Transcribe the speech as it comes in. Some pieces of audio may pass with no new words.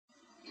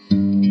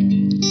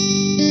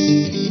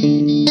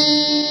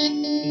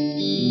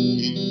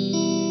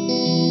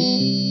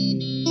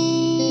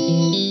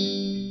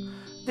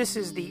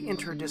This is the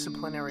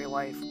Interdisciplinary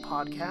Life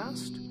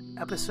podcast,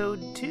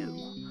 episode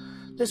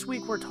 2. This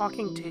week we're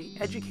talking to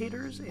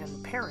educators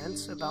and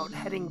parents about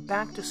heading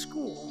back to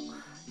school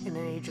in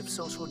an age of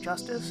social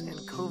justice and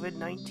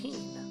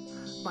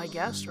COVID-19. My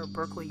guests are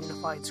Berkeley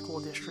Unified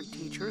School District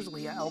teachers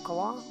Leah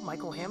Alcala,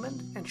 Michael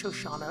Hammond, and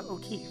Shoshana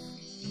O'Keefe.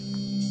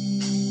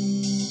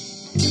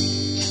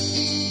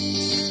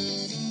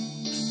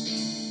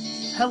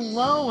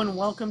 Hello and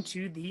welcome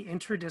to the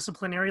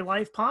Interdisciplinary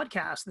Life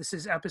podcast. This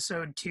is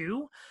episode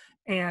 2,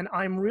 and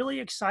I'm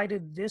really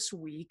excited this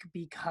week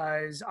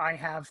because I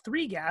have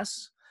 3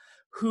 guests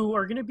who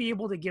are going to be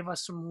able to give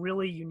us some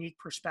really unique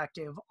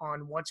perspective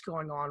on what's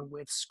going on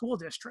with school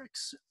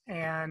districts.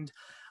 And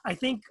I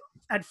think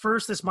at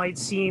first this might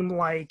seem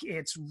like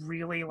it's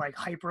really like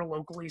hyper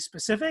locally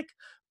specific,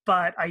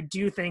 but I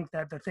do think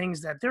that the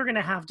things that they're going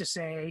to have to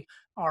say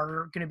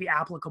are going to be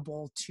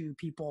applicable to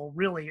people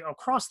really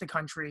across the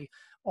country,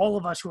 all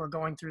of us who are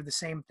going through the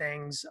same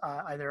things,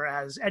 either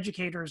as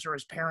educators or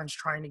as parents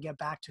trying to get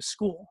back to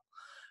school.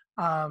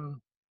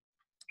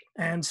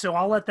 And so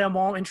I'll let them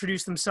all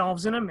introduce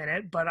themselves in a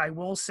minute, but I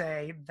will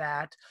say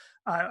that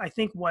I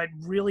think what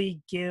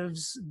really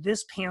gives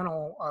this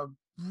panel a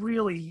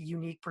really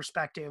unique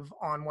perspective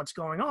on what's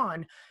going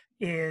on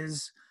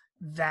is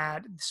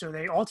that, so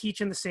they all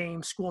teach in the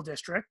same school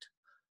district.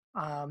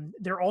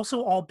 They're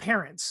also all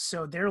parents.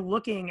 So they're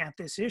looking at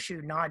this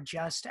issue, not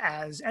just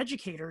as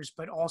educators,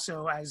 but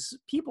also as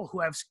people who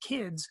have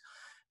kids,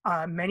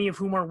 many of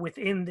whom are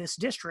within this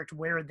district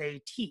where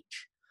they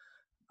teach.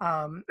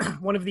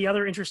 One of the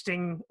other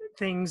interesting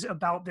things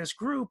about this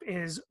group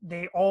is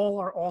they all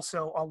are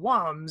also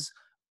alums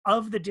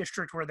of the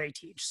district where they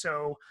teach.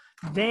 So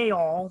they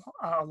all,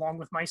 along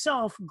with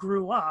myself,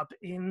 grew up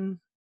in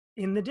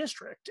the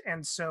district.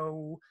 And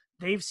so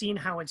they've seen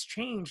how it's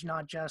changed,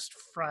 not just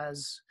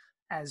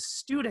as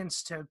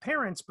students to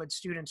parents, but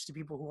students to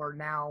people who are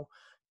now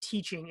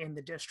teaching in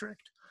the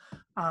district.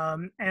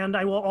 And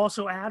I will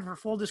also add, for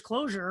full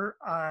disclosure,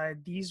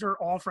 these are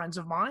all friends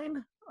of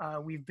mine.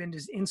 We've been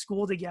in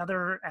school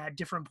together at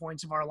different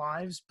points of our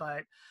lives,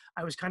 but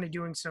I was kind of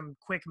doing some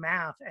quick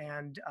math,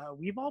 and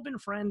we've all been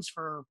friends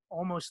for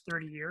almost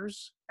 30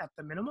 years at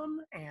the minimum,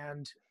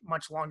 and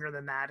much longer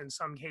than that in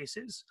some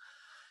cases.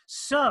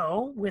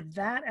 So with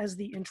that as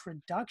the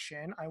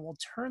introduction, I will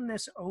turn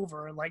this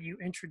over and let you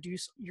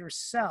introduce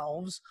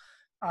yourselves.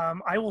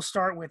 I will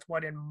start with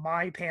what in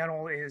my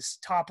panel is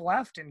top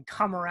left and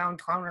come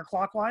around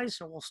counterclockwise.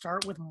 So we'll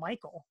start with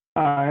Michael.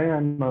 Hi,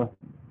 I'm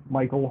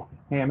Michael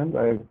Hammond.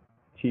 I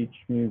teach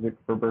music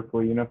for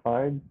Berkeley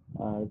Unified.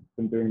 I've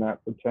been doing that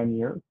for 10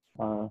 years.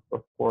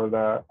 Before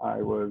that,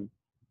 I was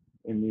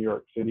in New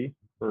York City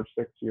for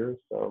 6 years,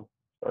 so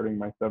starting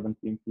my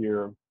 17th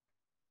year of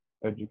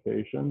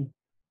education.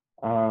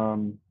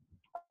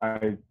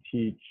 I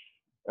teach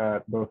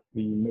at both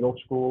the middle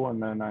school,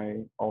 and then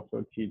I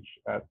also teach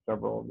at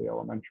several of the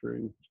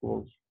elementary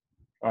schools.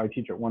 I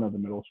teach at one of the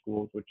middle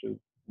schools, which is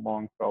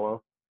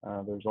Longfellow.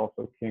 There's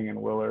also King and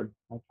Willard.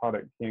 I taught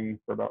at King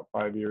for about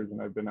 5 years,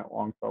 and I've been at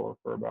Longfellow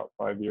for about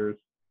 5 years.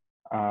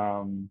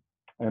 And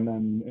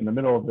then in the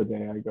middle of the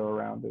day, I go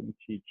around and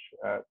teach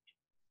at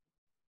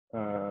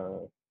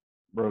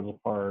Rosa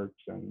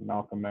Parks and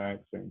Malcolm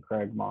X and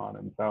Craigmont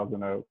and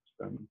Thousand Oaks.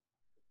 And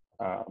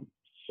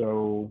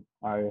so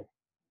I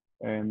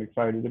am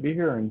excited to be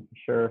here and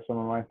share some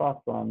of my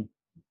thoughts on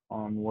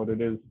what it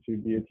is to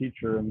be a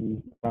teacher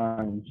in these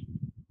times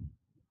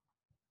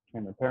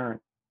and a parent.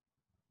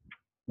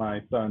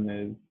 My son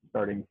is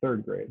starting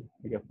 3rd grade.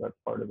 I guess that's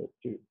part of it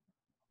too.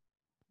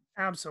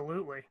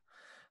 Absolutely.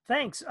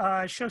 Thanks.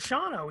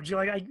 Shoshana, would you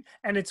like,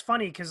 and it's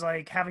funny because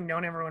like having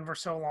known everyone for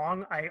so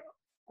long, I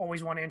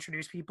always want to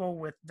introduce people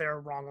with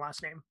their wrong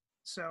last name.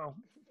 So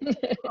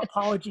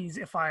apologies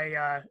if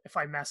I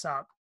mess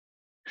up.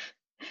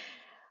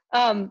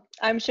 I'm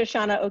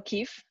Shoshana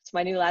O'Keefe. It's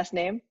my new last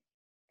name.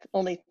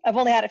 I've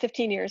only had it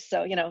 15 years,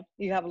 so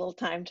you have a little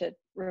time to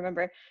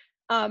remember.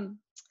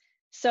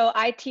 So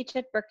I teach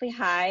at Berkeley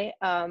High.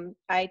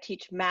 I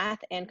teach math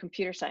and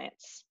computer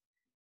science.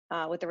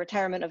 With the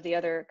retirement of the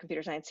other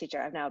computer science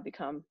teacher, I've now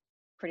become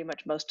pretty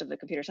much most of the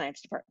computer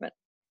science department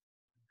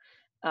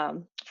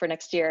for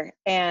next year.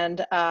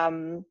 And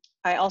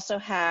I also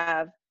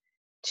have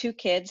 2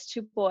 kids,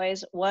 2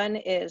 boys. One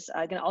is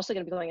also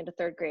going to be going into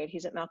 3rd grade.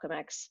 He's at Malcolm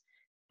X.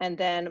 And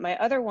then my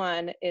other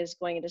one is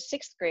going into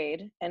 6th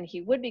grade, and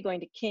he would be going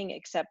to King,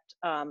 except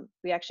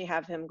we actually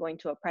have him going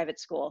to a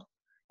private school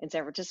in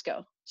San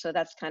Francisco. So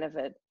that's kind of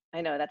I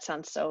know that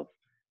sounds so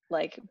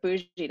like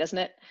bougie, doesn't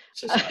it?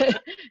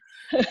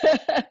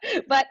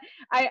 But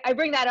I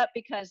bring that up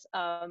because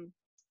I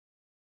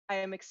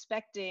am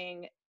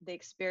expecting the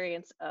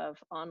experience of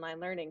online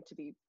learning to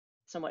be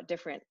somewhat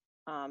different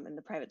in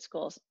the private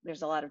schools.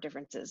 There's a lot of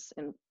differences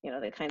in,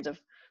 the kinds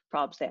of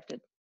problems they have to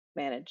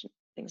manage,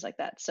 things like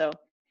that. So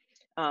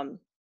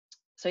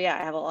yeah,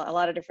 I have a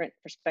lot of different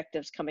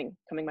perspectives coming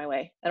my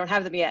way. I don't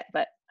have them yet,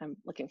 but I'm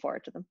looking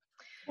forward to them.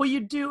 Well, you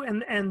do,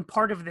 and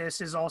part of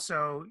this is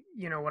also,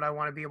 what I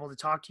want to be able to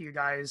talk to you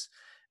guys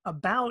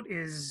about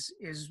is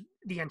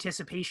the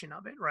anticipation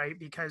of it, right?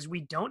 Because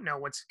we don't know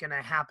what's going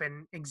to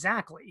happen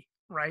exactly,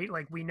 right?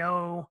 Like we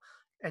know,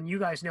 and you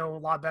guys know a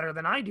lot better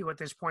than I do at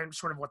this point,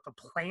 sort of what the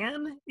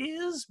plan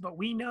is, but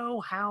we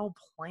know how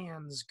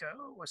plans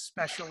go,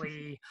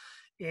 especially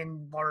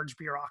in large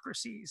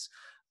bureaucracies.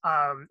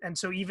 And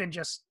so even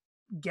just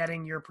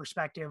getting your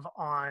perspective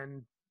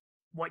on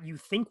what you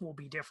think will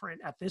be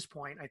different at this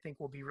point, I think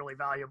will be really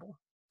valuable.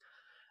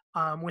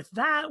 With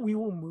that, we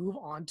will move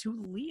on to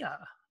Leah.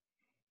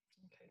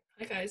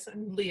 Hi guys,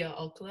 I'm Leah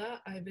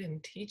Alcala. I've been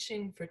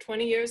teaching for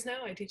 20 years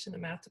now. I teach in the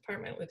math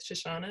department with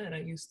Shoshana, and I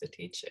used to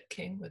teach at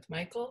King with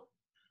Michael.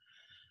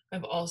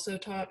 I've also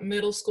taught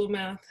middle school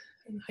math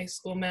and high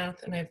school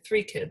math, and I have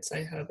 3 kids.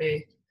 I have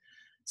a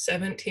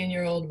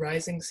 17-year-old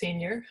rising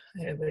senior,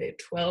 I have a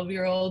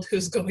 12-year-old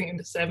who's going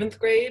into 7th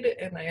grade,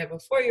 and I have a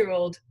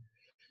 4-year-old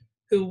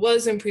who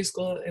was in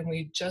preschool, and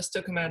we just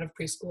took him out of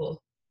preschool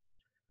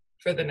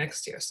for the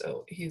next year.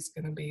 So he's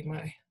gonna be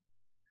my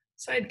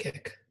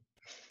sidekick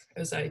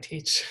as I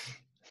teach.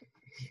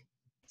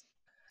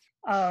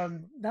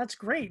 That's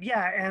great.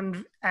 Yeah.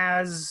 And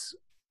as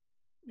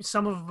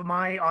some of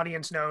my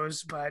audience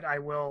knows, but I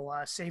will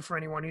say for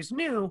anyone who's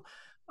new,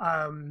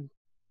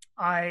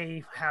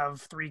 I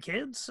have 3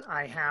 kids.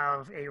 I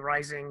have a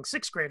rising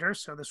 6th grader,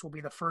 so this will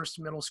be the first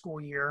middle school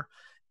year.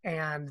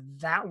 And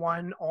that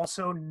one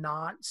also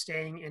not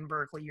staying in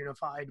Berkeley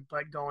Unified,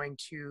 but going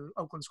to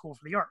Oakland School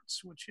for the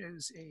Arts, which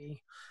is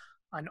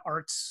an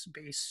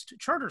arts-based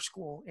charter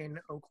school in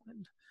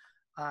Oakland.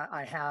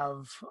 I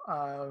have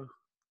a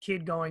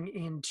kid going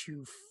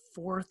into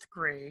 4th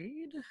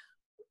grade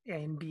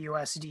in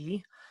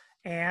BUSD,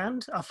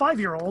 and a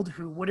 5-year-old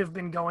who would have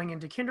been going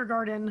into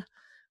kindergarten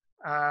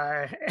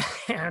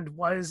and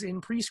was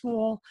in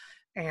preschool.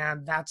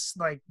 And that's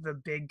like the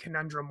big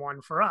conundrum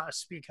one for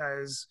us,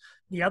 because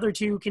the other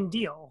 2 can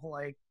deal.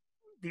 Like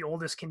the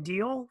oldest can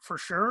deal for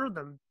sure.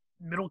 The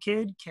middle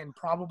kid can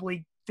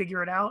probably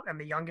figure it out. And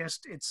the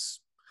youngest,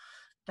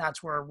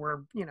 that's where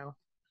we're,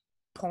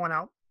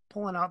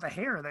 pulling out the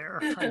hair there,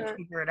 trying to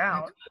figure it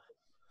out.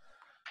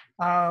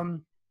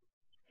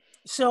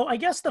 So I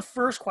guess the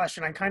first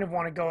question, I kind of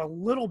want to go a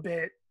little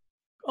bit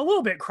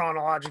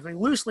chronologically,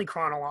 loosely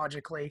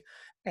chronologically,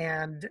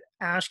 and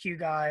ask you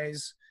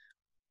guys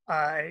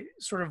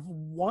sort of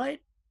what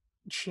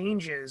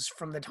changes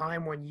from the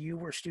time when you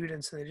were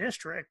students in the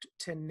district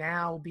to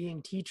now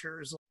being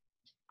teachers.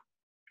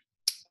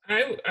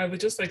 I would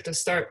just like to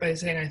start by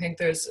saying I think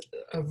there's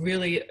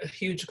a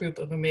huge group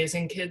of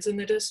amazing kids in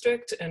the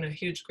district and a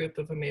huge group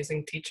of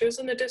amazing teachers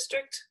in the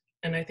district.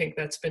 And I think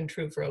that's been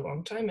true for a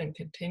long time and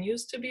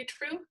continues to be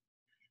true.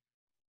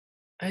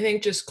 I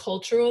think just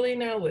culturally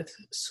now with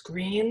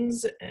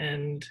screens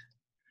and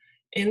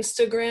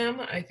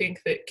Instagram, I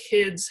think that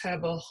kids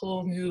have a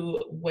whole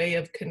new way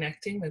of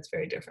connecting that's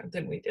very different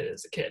than we did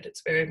as a kid.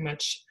 It's very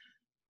much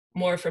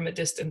more from a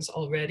distance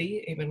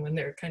already. Even when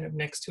they're kind of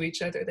next to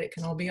each other, they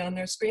can all be on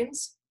their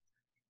screens.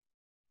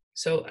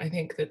 So I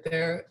think that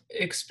they're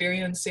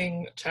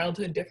experiencing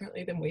childhood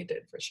differently than we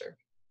did, for sure.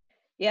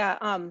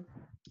 Yeah,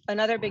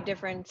 another big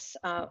difference,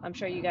 I'm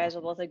sure you guys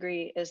will both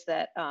agree, is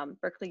that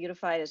Berkeley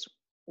Unified is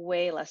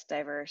way less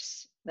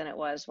diverse than it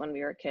was when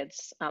we were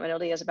kids. I know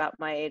Leah's about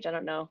my age. I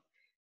don't know,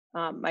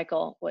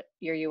 Michael, what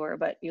year you were,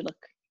 but you look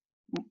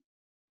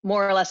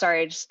more or less our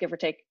age, give or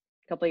take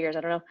a couple of years,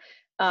 I don't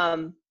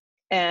know.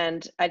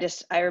 And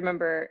I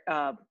remember,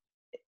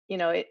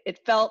 it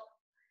felt,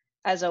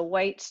 as a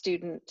white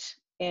student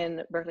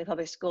in Berkeley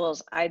Public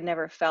Schools, I'd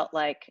never felt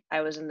like I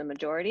was in the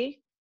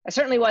majority. I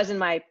certainly was in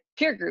my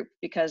peer group,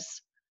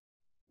 because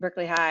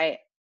Berkeley High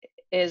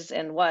is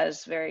and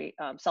was very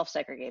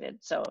self-segregated.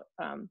 So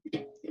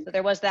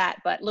there was that,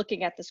 but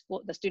looking at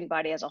the student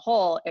body as a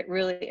whole,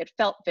 it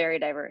felt very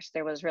diverse.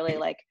 There was really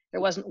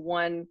there wasn't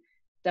one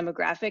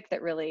demographic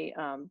that really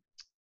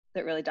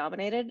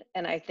dominated.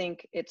 And I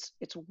think it's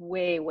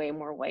way, way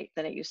more white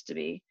than it used to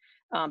be.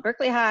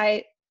 Berkeley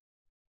High,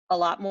 a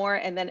lot more.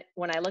 And then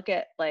when I look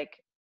at like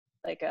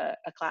a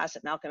class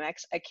at Malcolm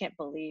X, I can't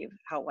believe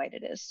how white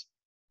it is.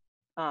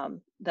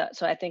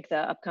 So I think the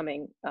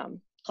upcoming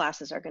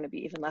classes are going to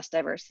be even less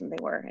diverse than they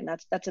were, and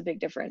that's a big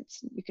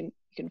difference. You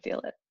can feel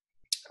it.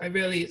 I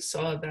really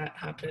saw that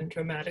happen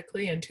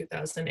dramatically in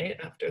 2008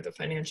 after the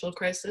financial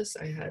crisis.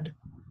 I had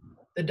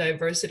the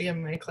diversity of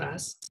my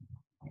class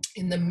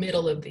in the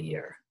middle of the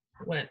year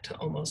went to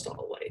almost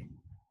all white.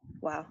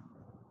 Wow.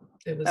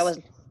 It was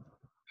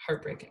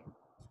heartbreaking.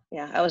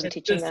 Yeah, I wasn't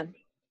teaching then.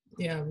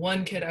 Yeah,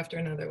 one kid after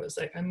another was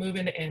like, I'm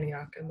moving to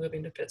Antioch, I'm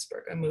moving to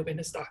Pittsburgh, I'm moving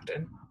to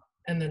Stockton,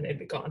 and then they'd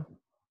be gone.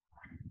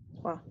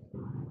 Wow.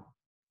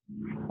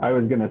 I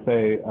was going to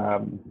say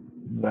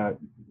that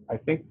I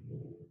think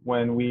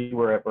when we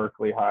were at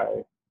Berkeley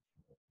High,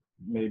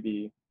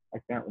 maybe, I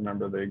can't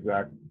remember the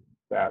exact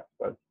stats,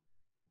 but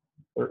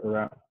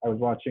I was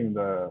watching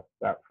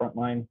that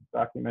Frontline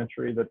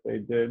documentary that they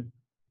did.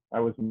 I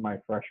was in my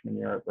freshman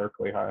year at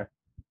Berkeley High.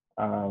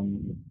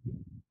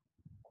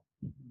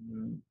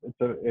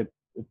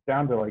 It's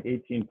down to like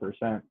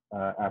 18%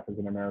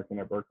 African American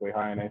at Berkeley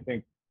High, and I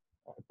think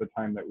at the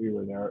time that we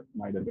were there, it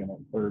might have been at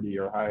 30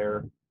 or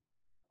higher.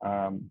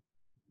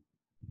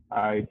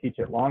 I teach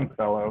at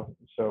Longfellow,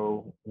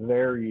 so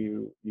there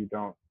you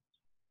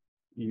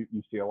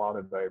see a lot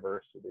of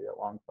diversity at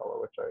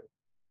Longfellow, which I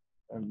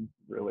am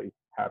really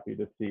happy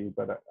to see.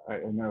 But I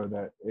know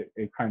that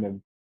it kind of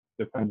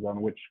depends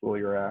on which school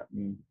you're at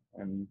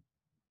and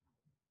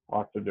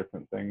lots of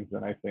different things.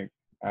 And I think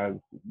as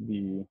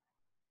the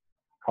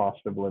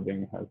cost of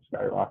living has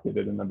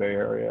skyrocketed in the Bay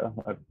Area,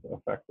 that's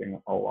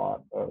affecting a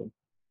lot of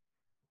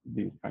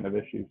these kind of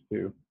issues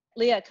too.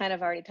 Leah kind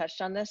of already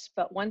touched on this,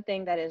 but one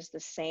thing that is the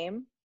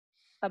same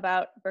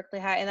about Berkeley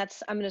High, and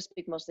I'm going to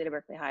speak mostly to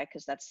Berkeley High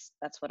because that's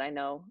what I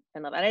know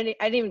and love. I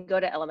didn't even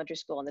go to elementary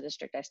school in the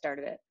district. I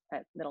started it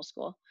at middle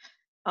school.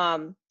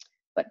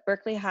 But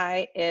Berkeley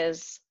High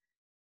is,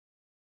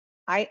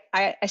 I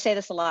say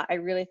this a lot, I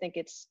really think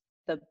it's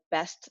the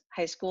best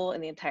high school in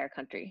the entire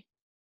country.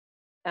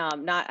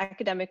 Not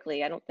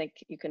academically, I don't think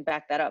you can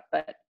back that up,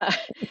 but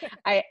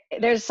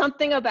there's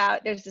something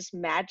about, there's this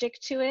magic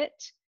to it.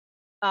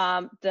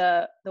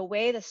 The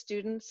way the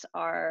students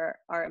are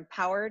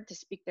empowered to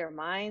speak their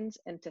minds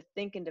and to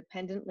think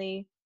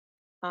independently,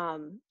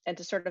 and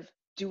to sort of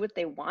do what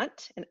they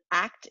want and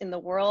act in the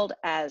world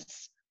as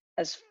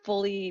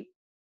fully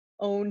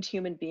owned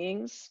human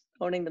beings,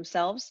 owning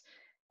themselves.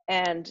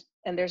 And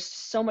there's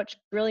so much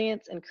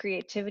brilliance and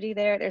creativity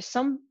there. There's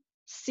some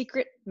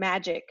secret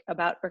magic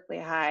about Berkeley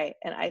High,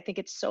 and I think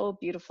it's so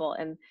beautiful.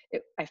 And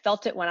I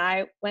felt it when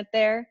I went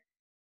there,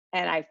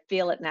 and I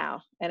feel it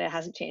now, and it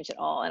hasn't changed at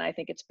all. And I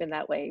think it's been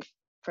that way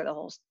for the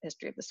whole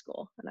history of the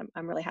school, and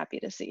I'm really happy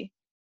to see.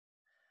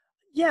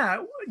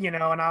 Yeah,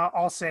 and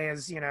I'll say,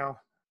 as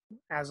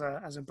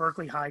a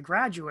Berkeley High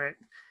graduate,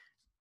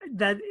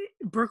 that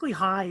Berkeley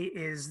High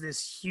is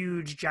this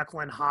huge Jekyll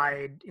and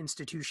Hyde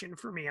institution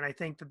for me, and I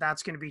think that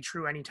that's going to be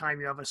true anytime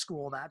you have a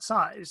school that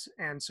size.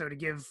 And so, to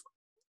give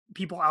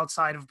people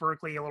outside of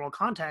Berkeley a little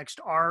context,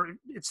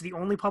 it's the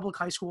only public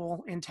high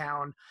school in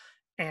town,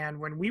 and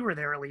when we were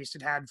there, at least,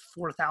 it had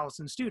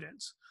 4,000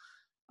 students.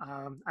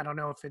 I don't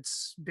know if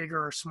it's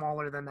bigger or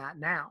smaller than that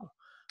now.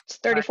 It's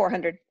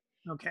 3,400.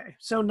 Okay,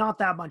 so not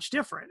that much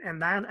different.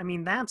 And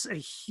that's a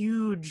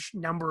huge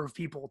number of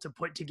people to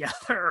put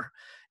together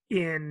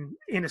in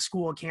a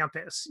school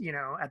campus,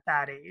 at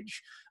that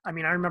age. I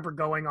remember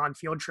going on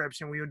field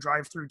trips and we would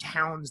drive through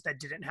towns that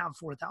didn't have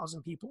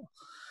 4,000 people.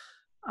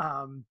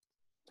 And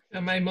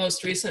my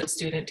most recent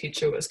student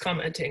teacher was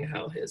commenting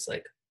how his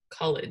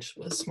college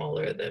was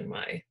smaller than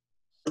my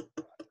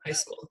high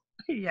school.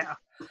 Yeah.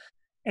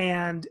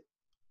 And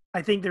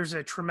I think there's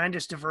a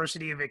tremendous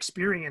diversity of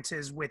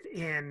experiences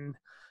within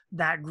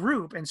that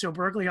group. And so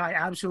Berkeley High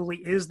absolutely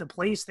is the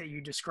place that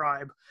you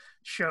describe,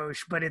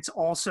 Shosh, but it's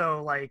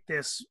also like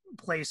this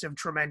place of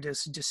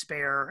tremendous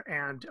despair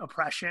and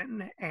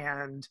oppression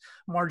and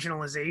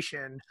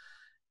marginalization.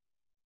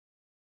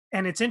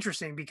 And it's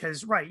interesting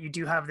because, right, you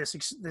do have this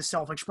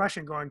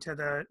self-expression going to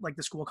the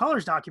School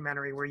Colors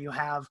documentary, where you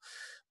have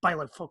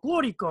Baile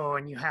Folklorico,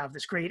 and you have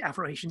this great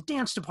Afro-Haitian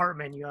dance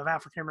department, you have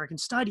African-American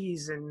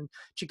studies and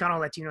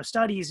Chicano-Latino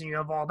studies, and you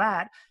have all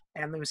that.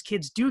 And those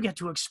kids do get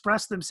to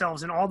express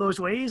themselves in all those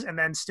ways and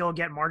then still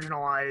get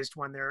marginalized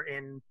when they're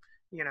in,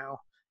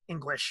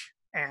 English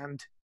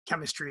and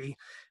chemistry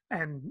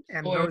and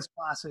those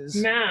classes.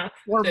 Math.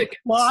 Well,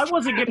 I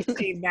wasn't going to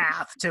say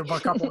math to a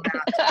couple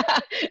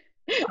math.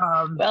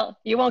 Well,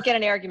 you won't get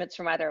any arguments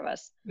from either of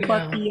us.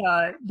 But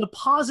the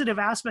positive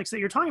aspects that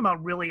you're talking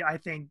about really, I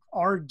think,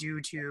 are due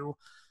to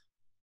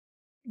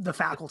the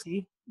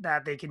faculty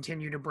that they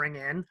continue to bring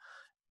in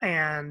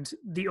and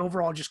the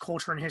overall just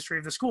culture and history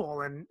of the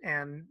school. And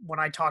when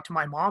I talked to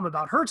my mom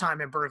about her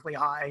time at Berkeley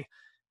High,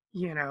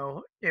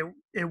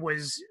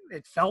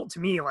 it felt to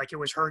me like it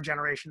was her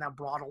generation that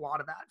brought a lot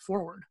of that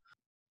forward.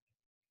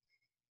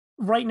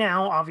 Right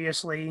now,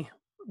 obviously,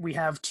 we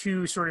have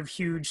two sort of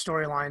huge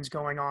storylines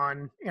going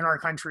on in our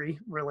country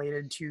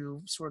related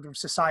to sort of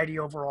society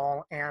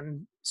overall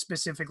and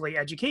specifically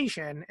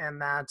education,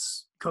 and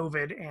that's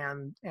COVID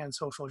and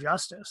social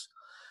justice.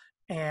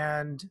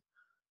 And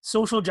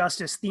social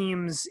justice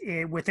themes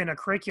within a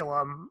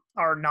curriculum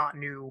are not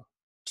new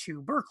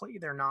to Berkeley.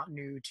 They're not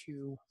new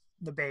to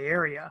the Bay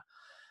Area.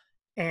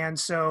 And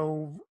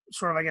so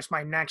sort of, I guess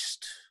my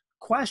next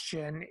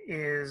question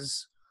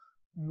is,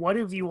 what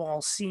have you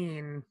all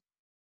seen?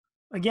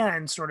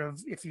 Again, sort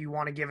of, if you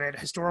want to give it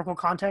historical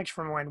context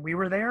from when we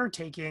were there,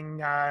 taking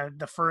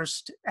the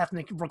first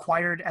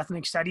required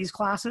ethnic studies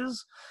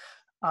classes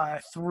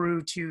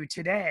through to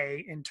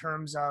today in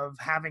terms of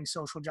having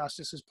social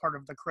justice as part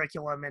of the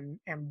curriculum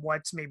and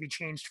what's maybe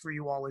changed for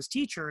you all as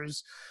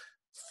teachers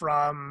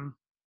from,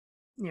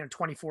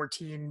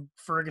 2014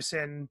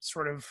 Ferguson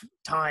sort of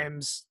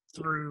times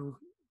through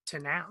to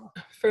now.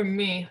 For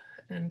me,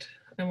 and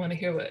I want to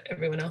hear what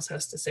everyone else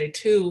has to say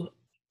too,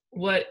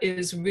 what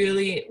is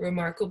really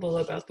remarkable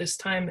about this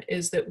time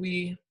is that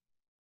we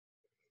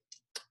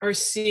are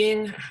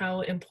seeing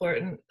how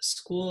important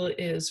school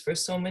is for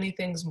so many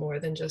things more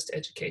than just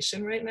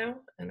education right now.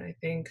 And I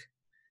think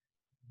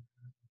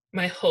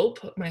my hope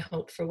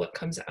for what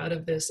comes out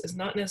of this is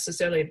not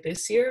necessarily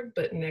this year,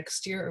 but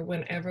next year or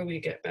whenever we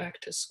get back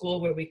to school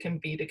where we can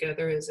be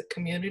together as a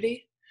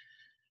community,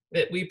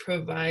 that we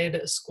provide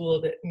a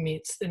school that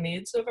meets the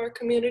needs of our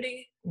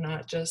community,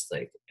 not just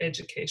like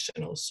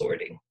educational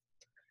sorting.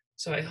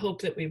 So I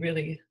hope that we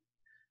really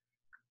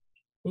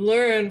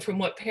learn from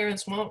what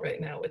parents want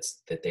right now.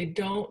 It's that they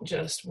don't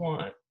just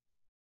want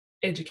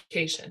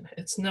education.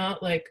 It's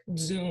not like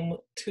Zoom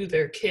to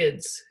their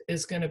kids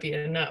is going to be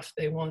enough.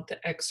 They want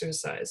the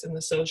exercise and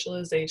the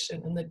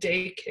socialization and the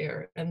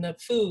daycare and the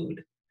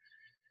food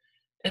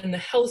and the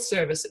health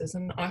services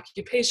and the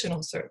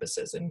occupational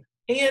services and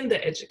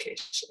the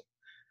education.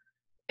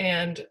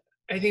 And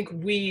I think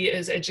we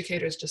as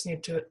educators just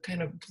need to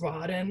kind of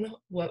broaden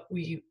what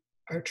we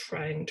are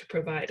trying to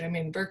provide. I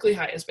mean, Berkeley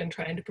High has been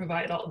trying to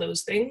provide all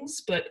those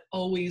things, but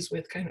always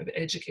with kind of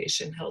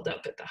education held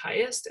up at the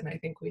highest. And I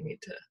think we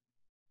need to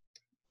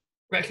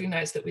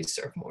recognize that we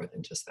serve more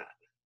than just that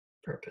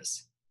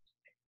purpose.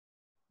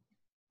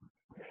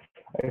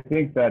 I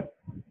think that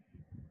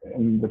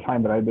in the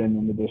time that I've been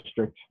in the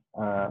district,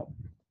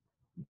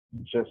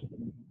 just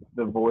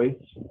the voice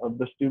of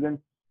the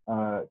students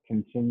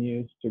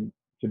continues to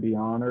be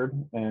honored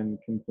and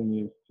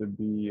continues to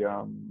be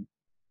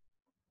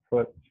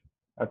put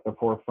at the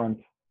forefront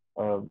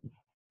of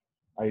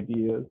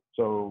ideas.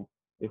 So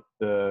if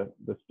the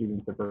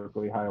students at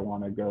Berkeley High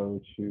want to go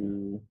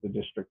to the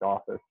district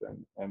office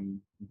and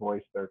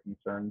voice their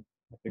concerns,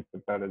 I think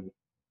that is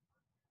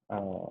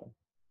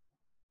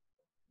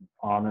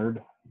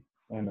honored.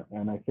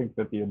 And I think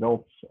that the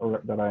adults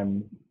that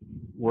I'm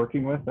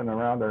working with and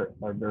around are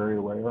very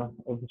aware of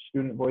the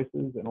student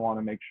voices and want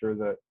to make sure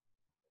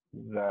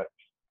that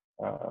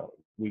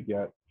we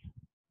get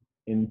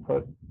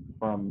input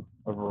from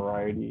a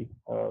variety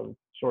of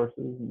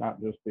sources,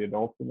 not just the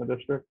adults in the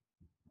district.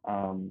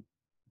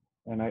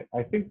 And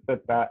I think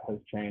that has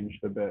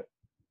changed a bit.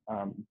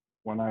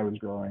 When I was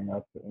growing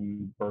up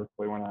in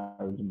Berkeley, when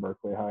I was in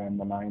Berkeley High in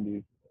the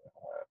 90s,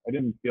 I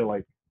didn't feel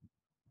like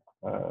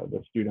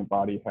the student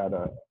body had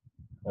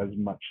as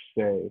much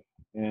say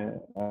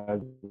as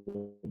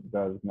it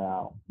does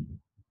now.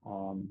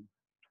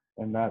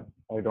 And that,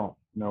 I don't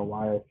know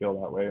why I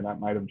feel that way. And that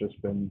might have just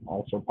been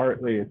also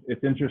partly,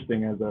 it's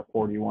interesting as a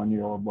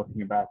 41-year-old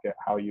looking back at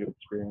how you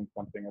experienced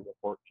something as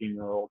a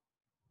 14-year-old.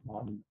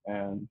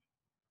 And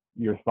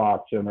your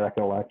thoughts and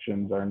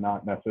recollections are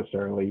not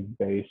necessarily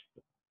based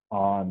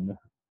on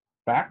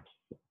facts.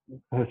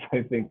 Because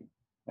I think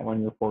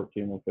when you're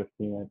 14 or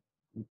 15, it's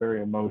a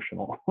very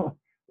emotional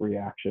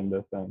reaction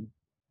to things.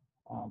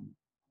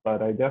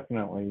 But I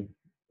definitely,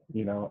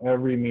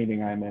 every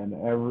meeting I'm in,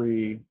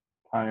 every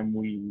time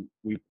we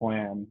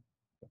plan,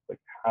 it's like,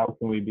 how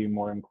can we be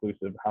more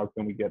inclusive? How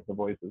can we get the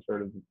voices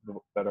heard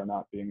that are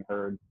not being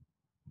heard?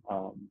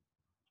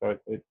 So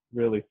it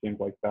really seems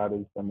like that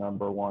is the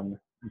number one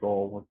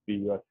goal with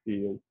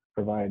BUSD, is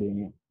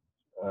providing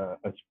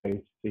a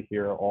space to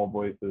hear all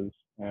voices,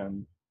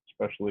 and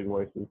especially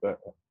voices that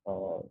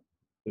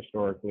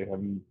historically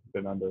haven't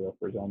been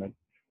underrepresented.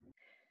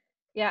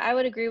 Yeah, I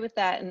would agree with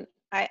that. And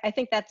I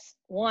think that's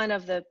one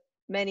of the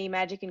many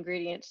magic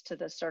ingredients to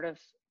the sort of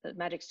the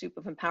magic soup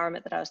of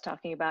empowerment that I was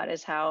talking about,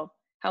 is how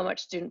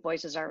much student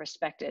voices are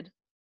respected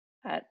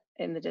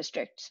in the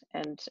district.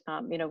 And,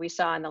 we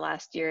saw in the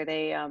last year,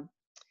 they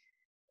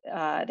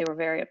were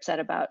very upset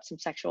about some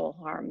sexual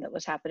harm that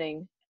was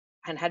happening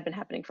and had been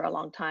happening for a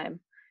long time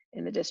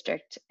in the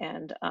district.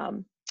 And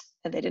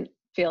they didn't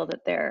feel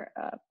that their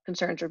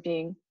concerns were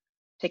being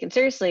taken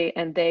seriously,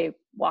 and they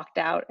walked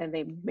out and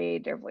they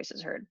made their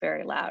voices heard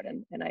very loud.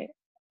 And I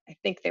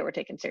think they were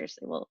taken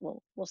seriously.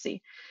 We'll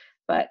see.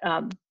 But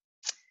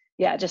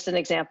yeah, just an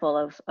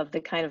example of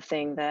the kind of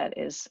thing that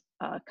is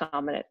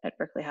common at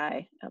Berkeley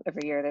High.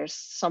 Every year there's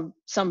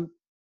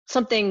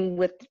something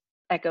with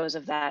echoes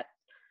of that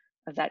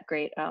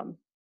great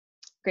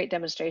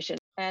demonstration.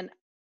 And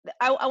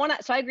I want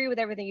to, so I agree with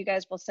everything you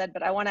guys both said,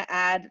 but I want to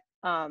add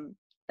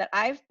that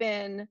I've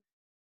been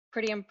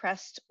pretty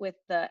impressed with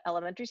the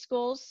elementary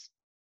schools'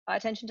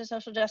 attention to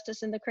social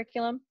justice in the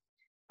curriculum.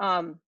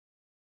 I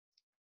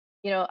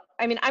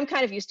mean, I'm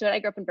kind of used to it. I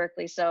grew up in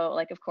Berkeley, so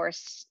like, of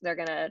course, they're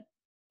gonna,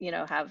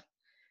 have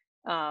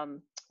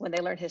when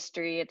they learn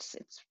history, it's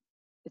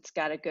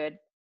got a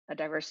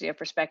diversity of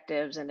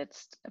perspectives, and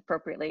it's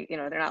appropriately,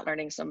 they're not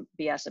learning some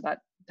BS about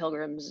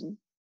pilgrims, and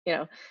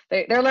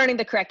they're learning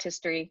the correct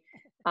history,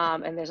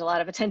 and there's a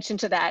lot of attention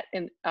to that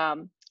in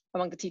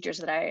among the teachers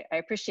that I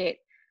appreciate.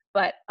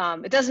 But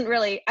it doesn't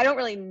really, I don't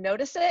really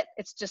notice it.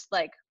 It's just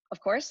like, of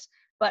course.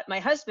 But my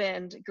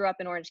husband grew up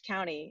in Orange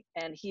County,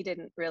 and he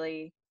didn't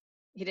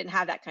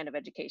have that kind of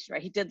education,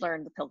 right? He did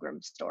learn the Pilgrim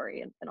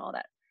story and all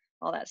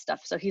that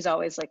stuff. So he's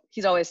always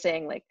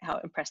saying like how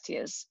impressed he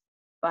is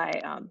by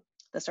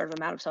the sort of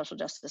amount of social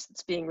justice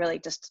that's being really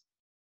just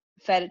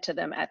fed to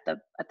them at the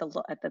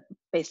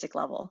basic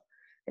level.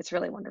 It's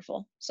really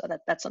wonderful. So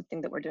that's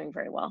something that we're doing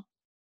very well.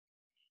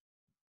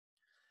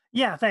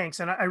 Yeah, thanks.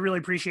 And I really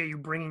appreciate you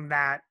bringing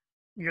that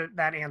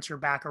answer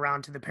back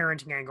around to the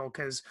parenting angle,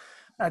 because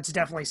that's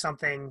definitely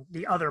something,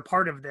 the other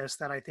part of this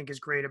that I think is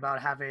great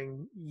about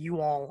having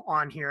you all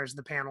on here as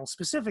the panel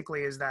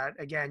specifically is that,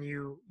 again,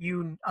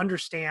 you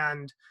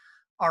understand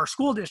our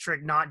school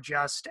district not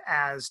just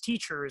as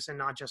teachers and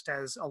not just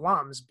as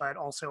alums, but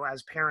also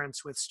as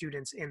parents with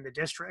students in the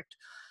district,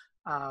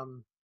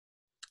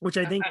 which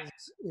I think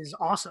is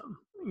awesome,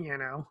 you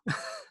know.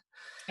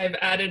 I've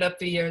added up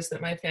the years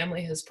that my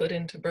family has put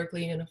into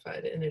Berkeley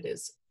Unified, and it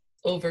is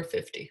over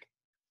 50,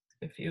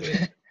 if you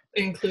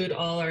include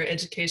all our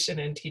education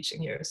and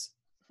teaching years.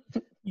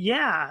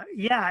 Yeah,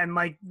 and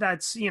like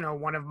that's, you know,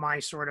 one of my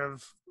sort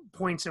of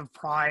points of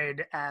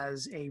pride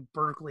as a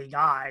Berkeley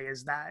guy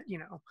is that, you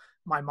know,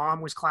 my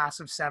mom was class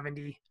of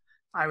 70,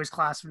 I was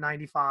class of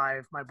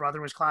 95, my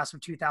brother was class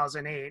of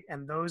 2008,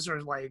 and those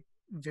are like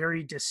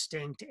very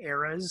distinct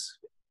eras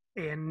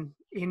in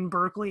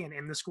Berkeley and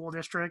in the school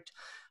district,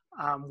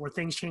 where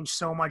things change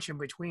so much in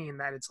between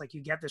that it's like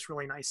you get this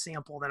really nice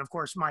sample. Then of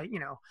course my, you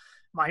know,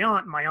 my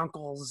aunt, my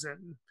uncles,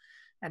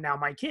 and now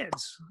my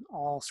kids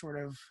all sort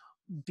of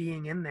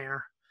being in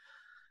there.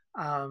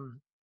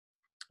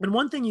 And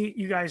one thing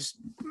you guys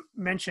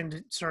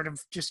mentioned, sort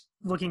of just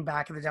looking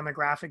back at the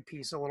demographic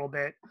piece a little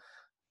bit,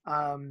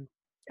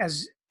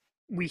 as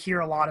we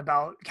hear a lot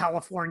about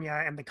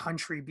California and the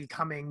country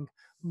becoming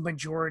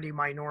majority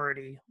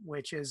minority,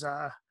 which is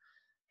a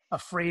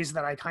phrase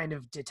that I kind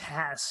of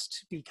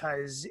detest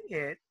because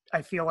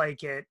I feel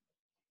like it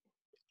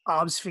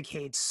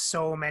obfuscates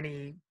so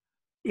many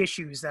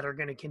issues that are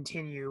going to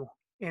continue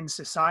in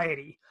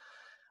society.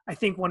 I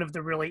think one of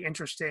the really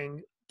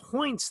interesting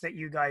points that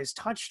you guys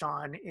touched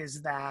on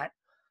is that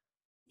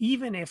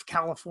even if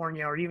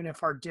California, or even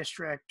if our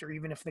district, or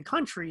even if the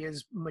country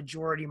is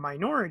majority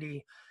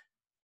minority,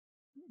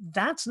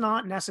 that's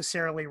not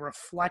necessarily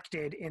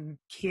reflected in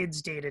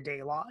kids'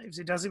 day-to-day lives.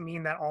 It doesn't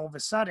mean that all of a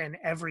sudden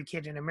every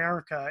kid in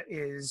America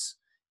is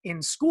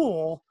in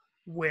school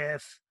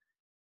with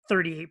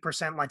 38%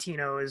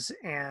 Latinos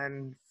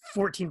and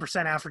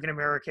 14% African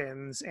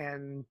Americans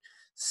and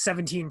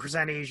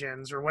 17%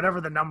 Asians, or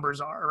whatever the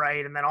numbers are,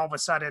 right? And then all of a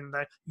sudden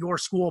your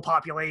school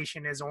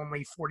population is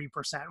only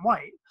 40%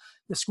 white.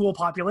 The school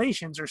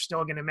populations are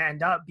still going to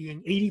end up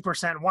being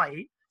 80%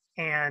 white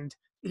and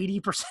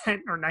 80%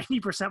 or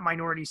 90%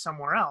 minority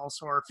somewhere else,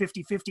 or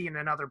 50-50 in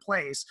another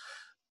place.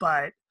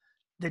 But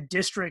the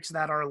districts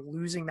that are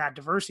losing that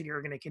diversity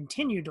are going to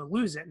continue to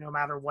lose it no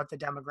matter what the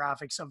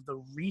demographics of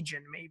the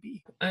region may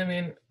be. I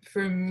mean,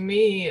 for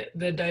me,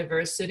 the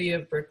diversity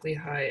of Berkeley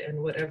High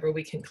and whatever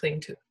we can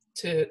cling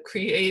to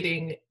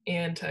creating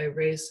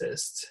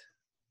anti-racist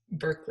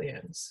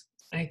Berkeleyans.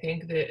 I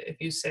think that if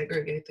you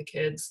segregate the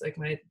kids, like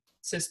my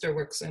sister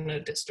works in a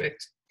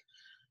district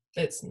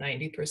that's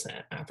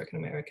 90% African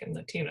American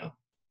Latino.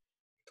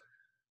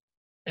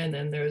 And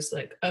then there's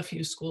like a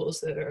few schools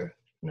that are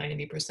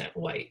 90%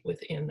 white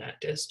within that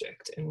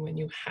district. And when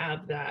you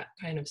have that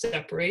kind of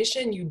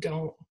separation, you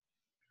don't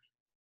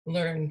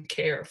learn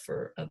care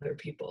for other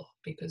people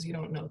because you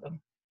don't know them.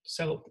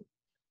 So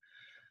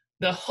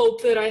the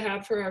hope that I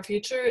have for our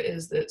future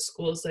is that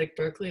schools like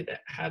Berkeley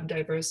that have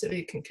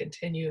diversity can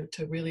continue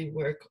to really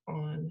work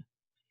on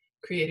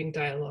creating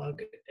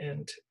dialogue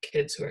and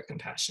kids who are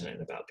compassionate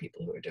about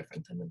people who are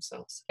different than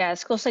themselves. Yeah,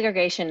 school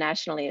segregation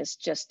nationally is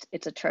just,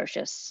 it's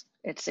atrocious.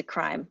 It's a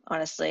crime,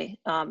 honestly.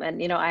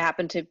 And, you know, I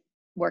happen to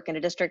work in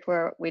a district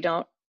where we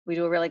do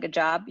a really good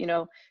job. You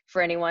know,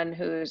 for anyone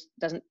who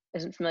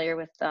isn't familiar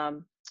with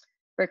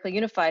Berkeley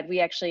Unified, we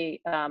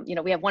actually, you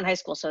know, we have one high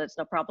school, so it's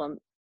no problem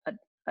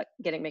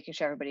making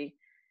sure everybody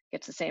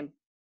gets the same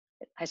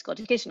high school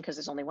education because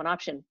there's only one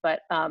option. But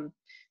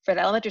for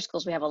the elementary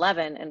schools, we have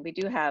 11, and we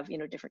do have, you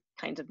know, different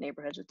kinds of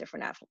neighborhoods with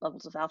different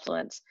levels of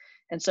affluence.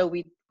 And so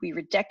we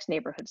reject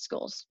neighborhood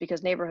schools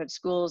because neighborhood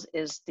schools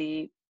is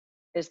the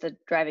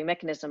driving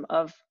mechanism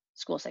of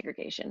school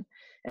segregation.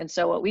 And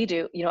so what we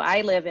do, you know,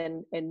 I live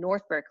in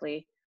North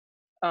Berkeley,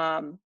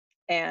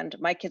 and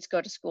my kids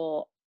go to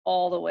school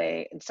all the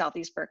way in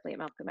Southeast Berkeley at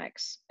Malcolm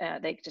X.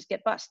 They just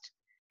get bused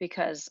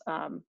because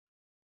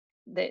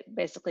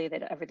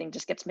everything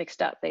just gets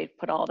mixed up. They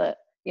put all the,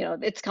 you know,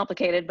 it's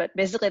complicated, but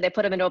basically they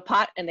put them into a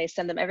pot and they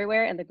send them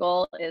everywhere. And the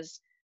goal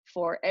is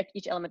for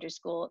each elementary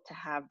school to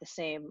have the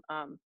same,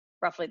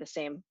 roughly the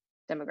same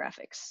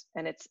demographics.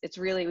 And it's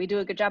really, we do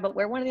a good job, but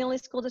we're one of the only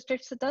school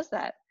districts that does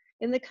that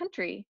in the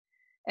country.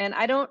 And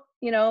I don't,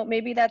 you know,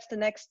 maybe that's the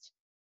next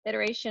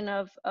iteration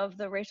of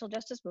the racial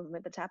justice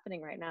movement that's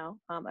happening right now.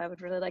 I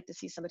would really like to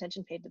see some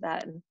attention paid to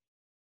that. And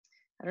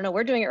I don't know,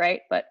 we're doing it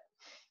right, but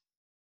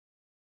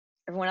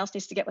everyone else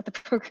needs to get with the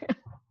program.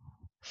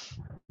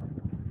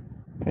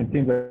 It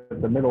seems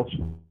that the middle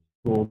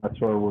school,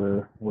 that's where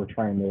we're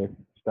trying to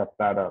step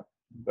that up.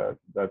 That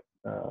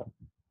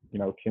you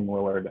know, Kim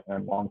Willard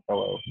and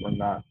Longfellow, we're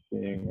not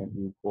seeing an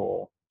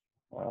equal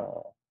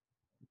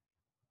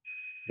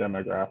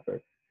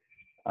demographic,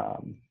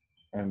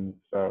 and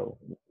so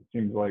it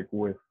seems like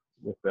with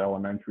the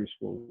elementary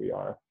school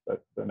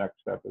that's the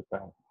next step is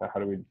how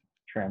do we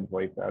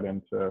translate that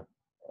into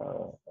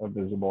a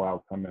visible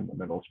outcome in the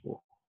middle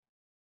school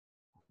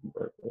in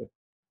Berkeley.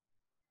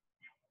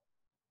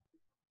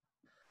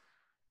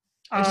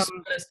 I just Um,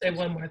 want to say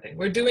one more thing.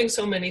 We're doing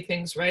so many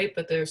things right,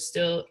 but there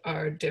still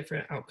are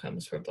different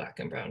outcomes for Black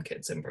and brown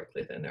kids in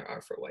Berkeley than there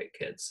are for white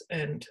kids.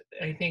 And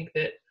I think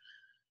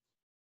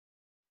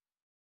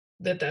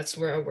that's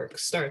where our work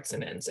starts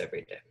and ends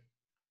every day.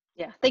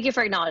 Yeah, thank you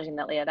for acknowledging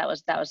that, Leah. That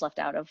was left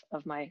out of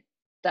my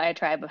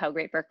diatribe of how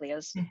great Berkeley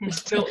is. We're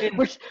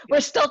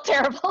still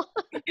terrible.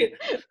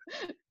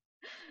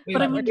 We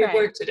But I have mean,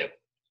 work to do.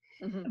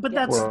 but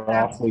Yeah. We're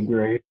awfully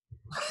great.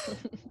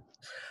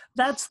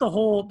 that's the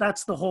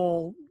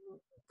whole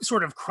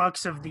sort of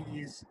crux of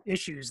these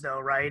issues, though,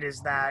 right?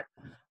 Is that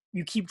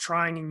you keep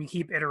trying and you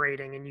keep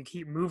iterating and you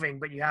keep moving,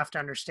 but you have to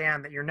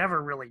understand that you're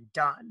never really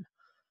done.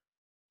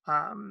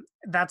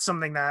 That's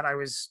something that I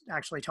was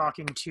actually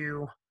talking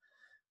to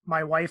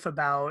my wife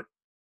about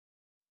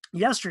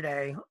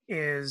yesterday,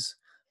 is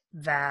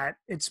that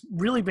it's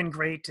really been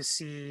great to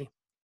see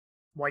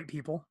white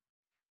people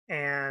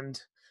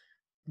and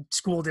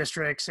school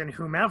districts and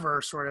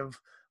whomever sort of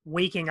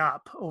waking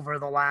up over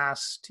the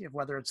last,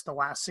 whether it's the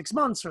last 6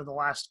 months or the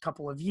last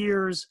couple of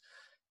years,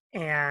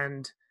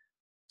 and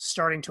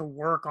starting to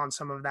work on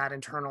some of that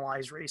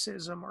internalized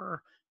racism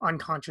or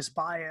unconscious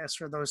bias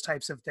or those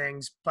types of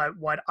things. But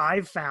what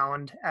I've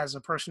found as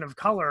a person of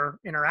color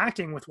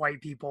interacting with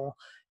white people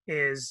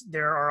is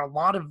there are a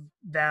lot of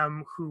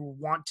them who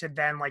want to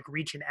then like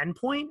reach an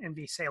endpoint and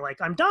say like,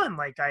 I'm done,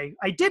 like I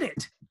did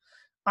it,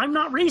 I'm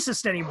not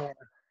racist anymore,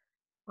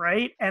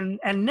 right? And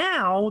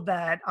now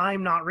that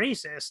I'm not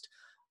racist,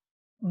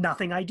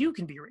 nothing I do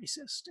can be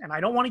racist, and I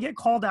don't want to get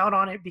called out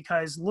on it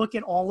because look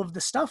at all of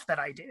the stuff that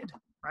I did,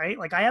 right?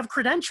 Like I have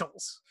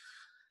credentials.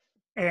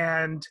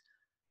 And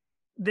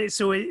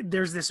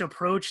there's this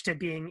approach to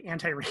being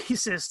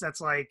anti-racist that's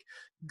like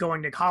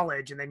going to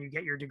college and then you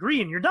get your degree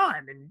and you're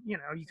done, and you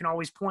know you can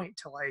always point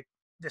to like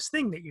this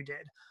thing that you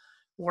did.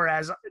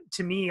 Whereas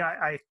to me,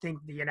 I think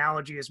the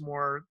analogy is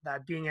more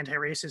that being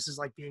anti-racist is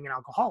like being an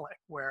alcoholic,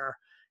 where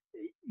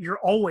you're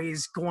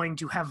always going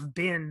to have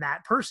been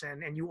that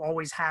person and you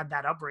always had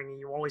that upbringing,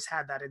 you always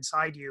had that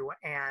inside you,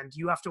 and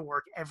you have to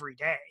work every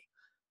day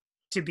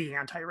to be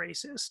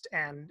anti-racist.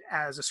 And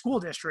as a school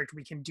district,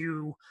 we can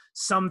do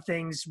some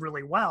things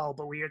really well,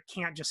 but we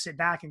can't just sit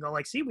back and go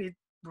like, see, we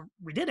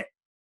did it.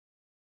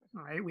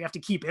 All right, we have to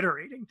keep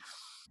iterating.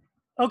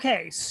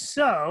 Okay,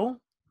 so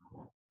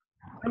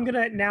I'm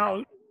gonna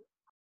now,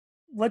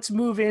 let's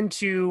move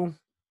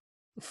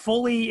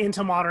fully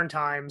into modern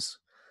times,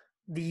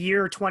 the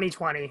year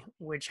 2020,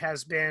 which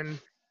has been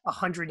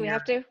 100 We years.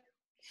 have to.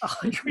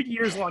 100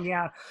 years long.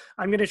 Yeah,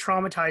 I'm going to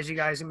traumatize you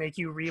guys and make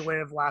you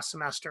relive last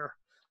semester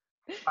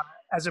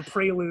as a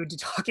prelude to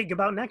talking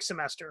about next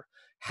semester.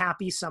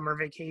 Happy summer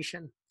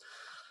vacation.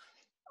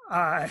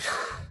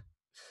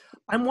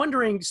 I'm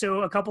wondering,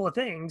 so a couple of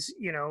things,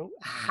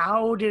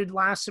 how did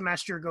last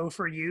semester go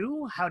for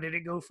you? How did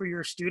it go for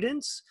your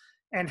students?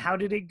 And how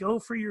did it go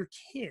for your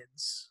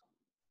kids?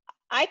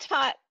 I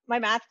taught, my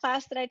math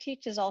class that I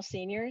teach is all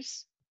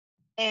seniors,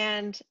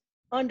 and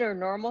under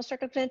normal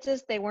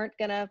circumstances, they weren't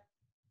going to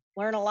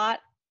learn a lot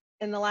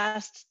in the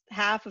last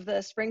half of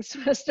the spring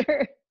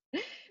semester.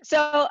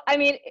 So, I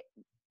mean,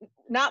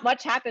 not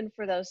much happened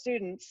for those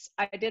students.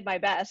 I did my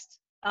best,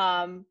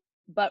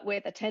 but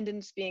with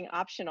attendance being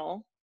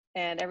optional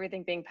and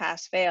everything being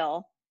pass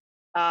fail,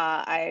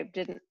 I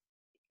didn't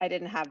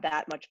have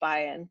that much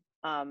buy-in,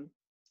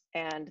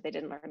 and they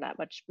didn't learn that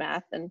much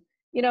math. And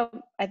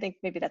I think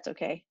maybe that's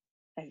okay.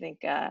 I think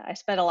I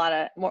spent a lot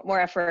of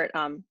more effort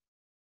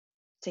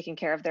taking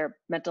care of their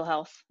mental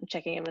health and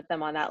checking in with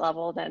them on that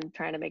level than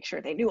trying to make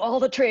sure they knew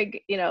all the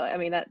trig. I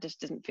mean, that just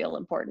didn't feel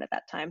important at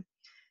that time.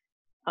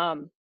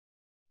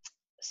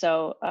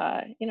 So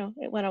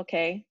it went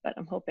okay, but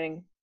I'm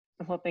hoping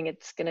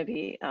it's going to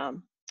be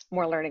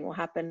more learning will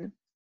happen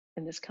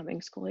in this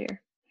coming school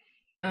year.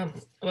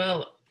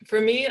 Well, for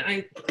me,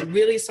 I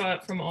really saw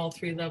it from all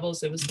three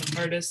levels. It was the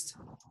hardest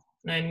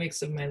 9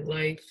 weeks of my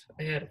life.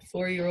 I had a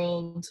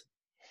 4-year-old,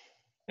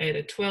 I had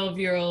a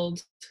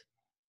 12-year-old,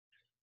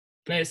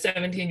 and I had a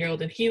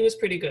 17-year-old, and he was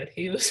pretty good.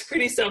 He was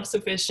pretty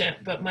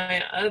self-sufficient, but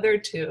my other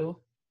two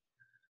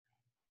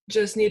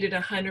just needed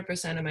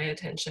 100% of my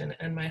attention,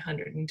 and my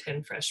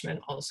 110 freshmen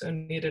also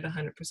needed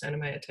 100% of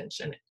my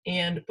attention.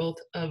 And both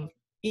of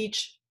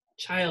each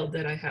child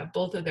that I have,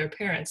 both of their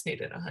parents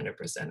needed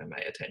 100% of my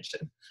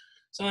attention.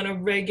 So on a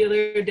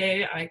regular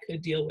day, I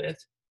could deal with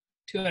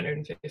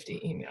 250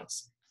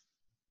 emails,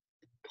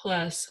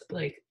 plus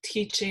like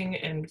teaching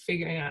and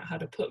figuring out how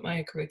to put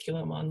my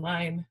curriculum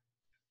online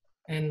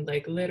and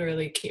like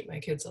literally keep my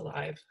kids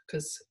alive,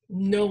 because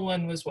no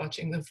one was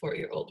watching the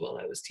 4-year-old while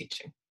I was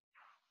teaching.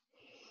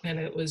 And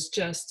it was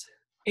just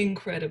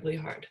incredibly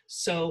hard.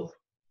 So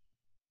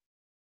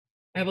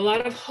I have a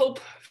lot of hope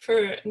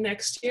for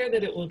next year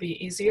that it will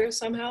be easier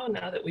somehow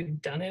now that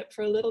we've done it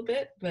for a little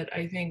bit. But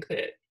I think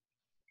that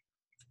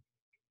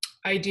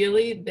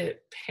ideally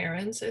that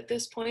parents at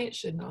this point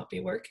should not be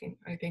working.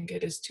 I think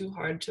it is too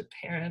hard to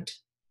parent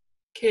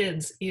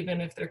kids, even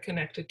if they're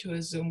connected to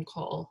a Zoom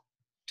call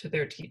to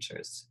their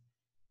teachers,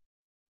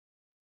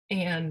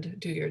 and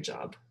do your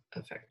job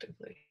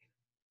effectively.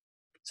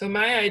 So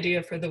my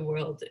idea for the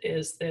world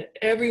is that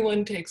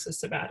everyone takes a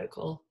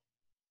sabbatical.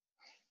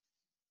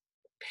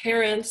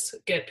 Parents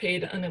get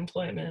paid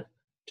unemployment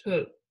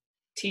to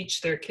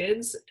teach their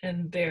kids,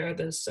 and they're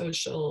the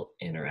social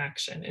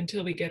interaction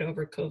until we get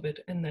over COVID.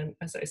 And then,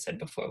 as I said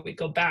before, we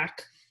go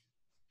back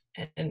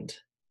and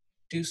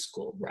do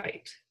school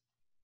right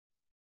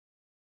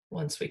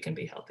once we can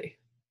be healthy.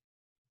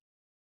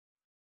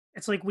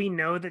 It's like we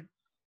know that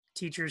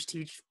teachers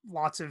teach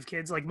lots of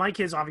kids. Like my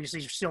kids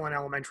obviously are still in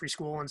elementary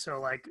school, and so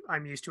like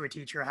I'm used to a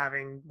teacher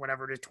having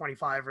whatever it is,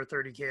 25 or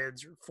 30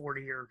 kids or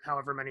 40 or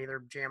however many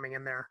they're jamming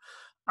in there.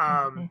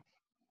 Mm-hmm.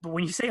 But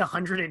when you say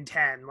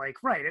 110, like,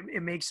 right,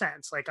 it makes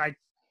sense. Like I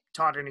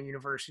taught in a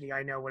university,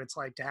 I know what it's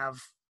like to have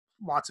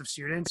lots of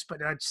students, but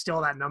that's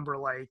still that number.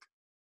 Like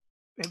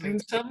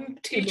And some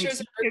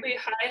teachers at Berkeley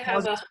High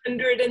have causes,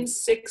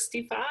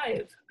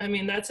 165. I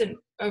mean, that's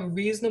a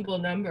reasonable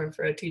number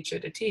for a teacher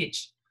to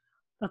teach.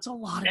 that's a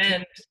lot of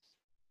And kids.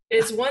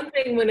 it's one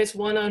thing when it's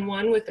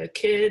one-on-one with a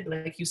kid,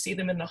 like you see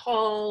them in the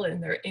hall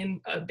and they're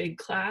in a big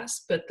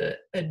class, but the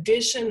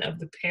addition of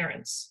the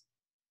parents,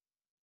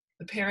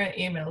 the parent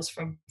emails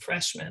from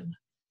freshman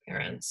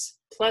parents,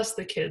 plus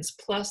the kids,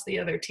 plus the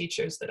other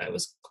teachers that I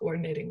was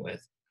coordinating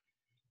with,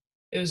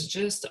 it was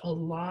just a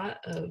lot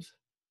of,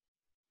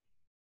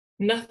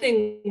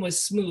 nothing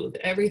was smooth.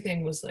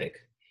 Everything was like,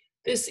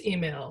 this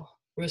email,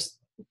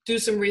 do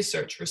some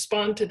research,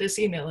 respond to this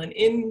email. And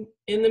in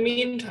the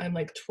meantime,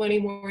 like 20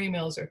 more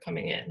emails are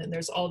coming in, and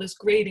there's all this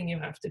grading you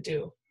have to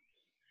do.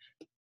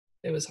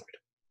 It was hard.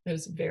 It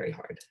was very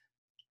hard.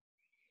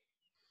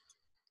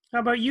 How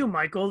about you,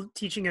 Michael,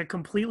 teaching a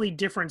completely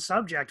different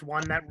subject,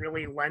 one that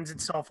really lends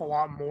itself a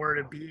lot more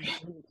to be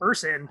in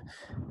person?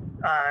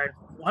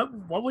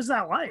 What was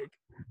that like?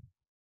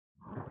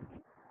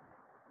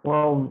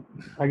 Well,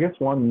 I guess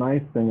one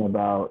nice thing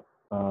about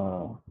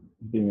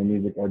being a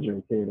music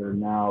educator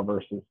now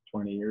versus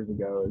 20 years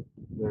ago is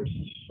there's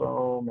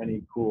so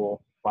many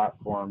cool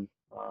platforms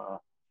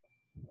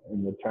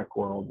in the tech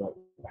world that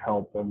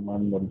help and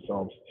lend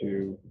themselves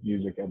to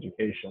music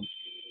education.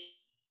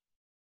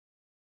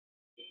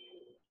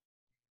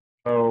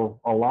 So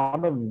a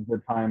lot of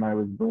the time I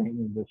was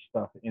bringing this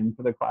stuff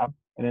into the class,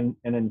 and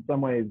in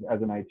some ways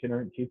as an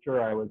itinerant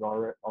teacher, I was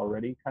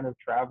already kind of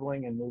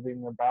traveling and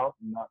moving about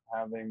and not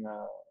having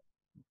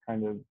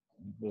kind of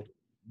the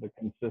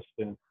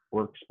consistent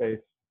workspace.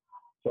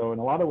 So in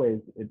a lot of ways,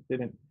 it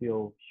didn't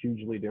feel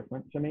hugely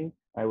different to me.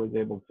 I was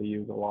able to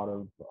use a lot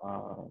of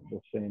the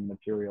same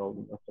materials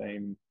and the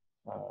same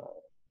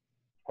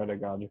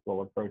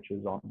pedagogical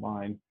approaches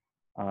online.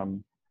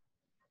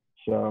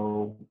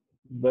 So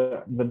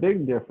the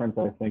big difference,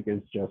 I think,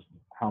 is just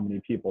how many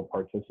people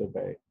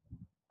participate.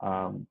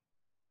 You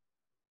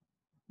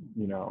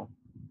know,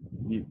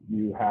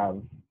 you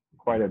have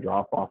quite a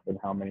drop off in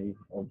how many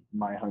of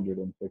my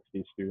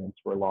 160 students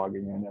were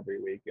logging in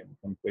every week and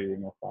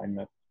completing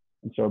assignments.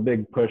 And so a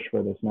big push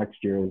for this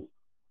next year is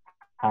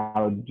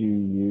how do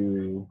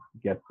you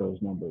get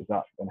those numbers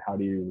up, and how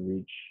do you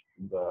reach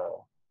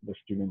the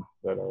students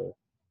that are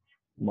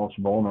most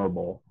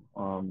vulnerable?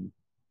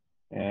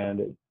 And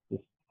it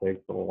just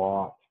takes a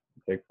lot.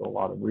 It takes a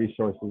lot of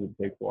resources. It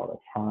takes a lot of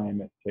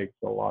time. It takes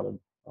a lot of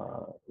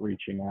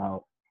reaching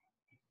out.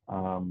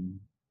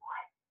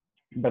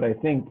 But I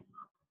think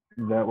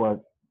that what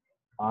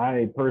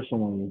I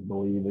personally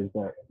believe is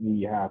that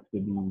we have to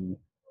be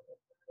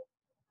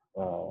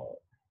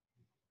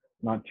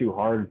not too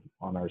hard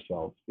on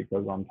ourselves,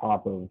 because on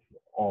top of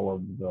all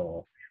of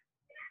the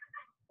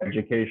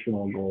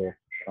educational goals,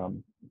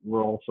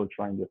 we're also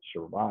trying to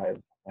survive.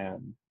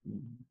 And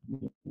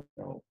you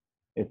know,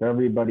 if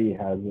everybody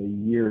has a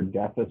year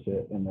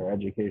deficit in their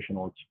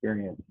educational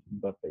experience,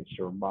 but they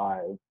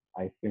survive,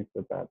 I think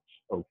that that's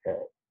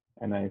okay.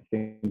 And I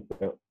think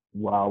that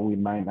while we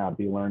might not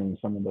be learning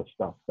some of the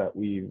stuff that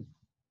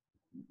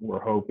we're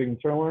hoping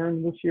to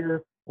learn this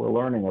year, we're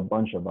learning a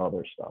bunch of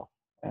other stuff.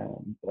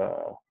 And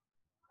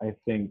I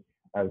think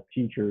as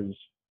teachers,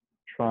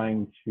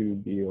 trying to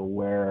be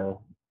aware,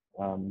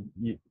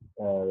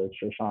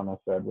 Shoshana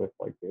said with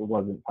like, it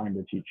wasn't time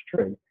to teach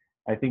trig.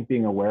 I think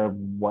being aware of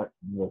what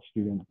the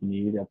students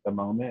need at the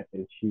moment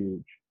is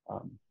huge.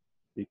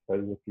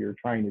 Because if you're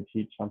trying to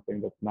teach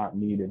something that's not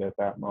needed at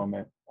that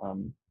moment,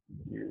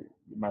 you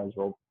might as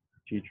well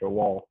teach a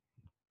wall.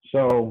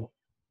 So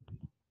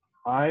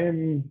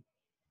I'm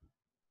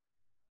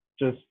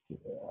just,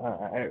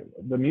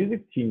 the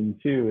music team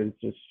too is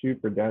just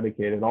super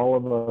dedicated. All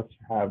of us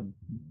have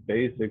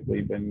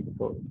basically been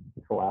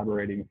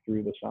collaborating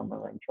through the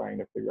summer and trying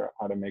to figure out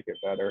how to make it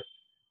better.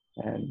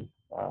 And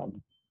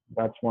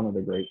that's one of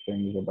the great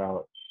things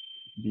about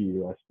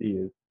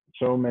BUSD is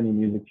so many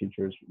music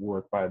teachers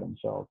work by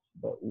themselves,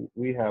 but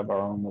we have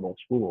our own little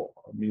school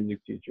of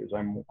music teachers.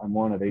 I'm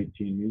one of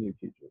 18 music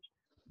teachers.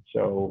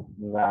 So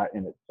that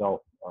in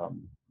itself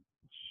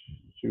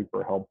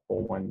super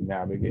helpful when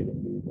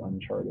navigating these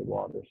uncharted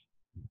waters.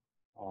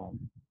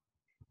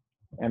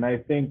 And I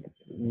think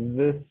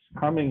this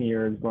coming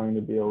year is going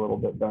to be a little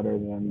bit better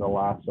than the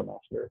last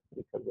semester,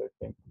 because I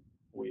think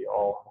we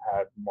all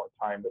had more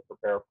time to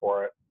prepare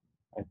for it.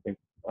 I think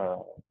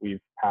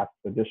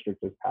the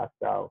district has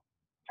passed out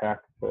tech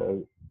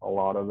to a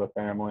lot of the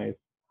families.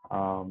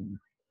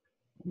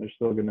 There's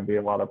still going to be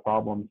a lot of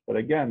problems, but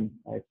again,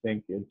 I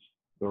think it's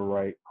the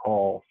right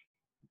call.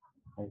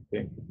 I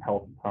think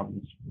health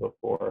comes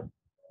before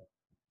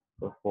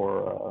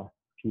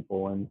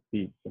people in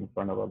seats in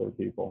front of other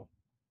people.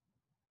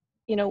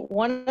 You know,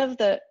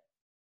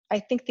 I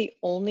think the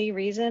only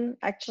reason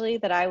actually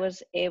that I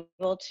was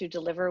able to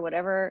deliver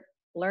whatever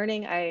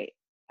learning I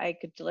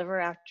could deliver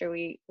after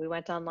we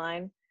went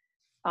online,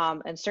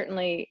 and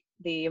certainly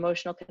the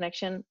emotional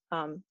connection,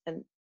 and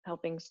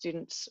helping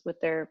students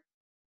with their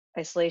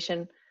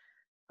isolation,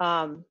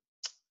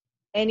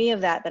 any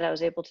of that I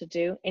was able to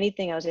do,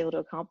 anything I was able to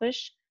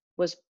accomplish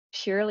was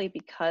purely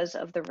because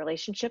of the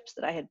relationships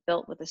that I had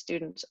built with the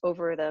students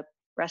over the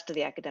rest of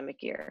the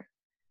academic year.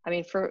 I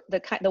mean, for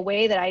the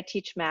way that I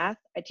teach math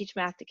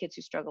to kids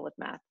who struggle with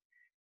math.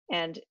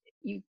 And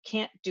you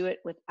can't do it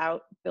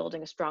without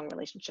building a strong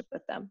relationship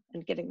with them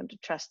and getting them to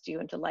trust you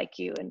and to like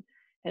you, and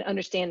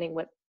understanding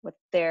what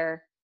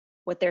their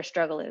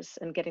struggle is,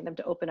 and getting them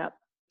to open up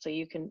so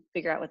you can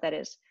figure out what that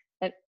is.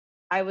 And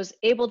I was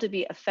able to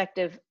be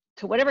effective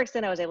to whatever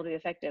extent I was able to be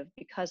effective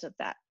because of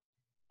that.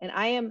 And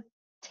I am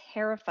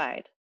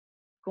terrified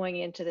going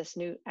into this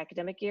new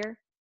academic year,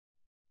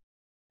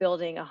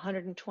 building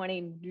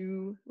 120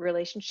 new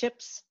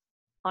relationships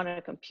on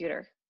a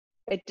computer.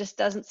 It just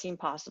doesn't seem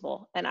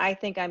possible. And I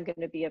think I'm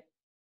going to be a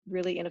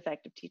really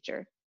ineffective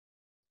teacher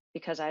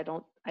because I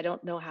don't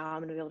know how I'm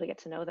going to be able to get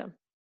to know them.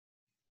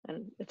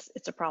 And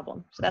it's a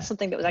problem. So that's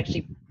something that was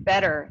actually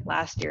better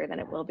last year than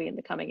it will be in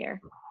the coming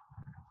year.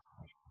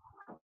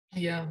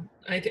 Yeah,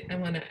 I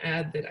want to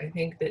add that I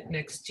think that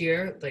next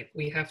year, like,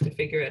 we have to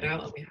figure it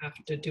out and we have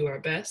to do our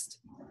best.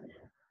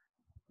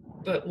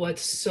 But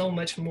what's so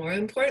much more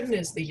important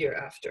is the year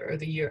after, or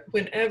the year,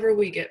 whenever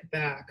we get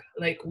back.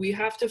 Like, we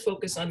have to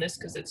focus on this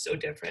because it's so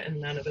different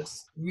and none of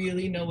us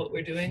really know what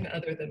we're doing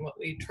other than what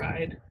we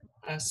tried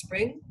last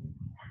spring.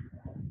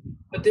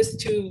 But this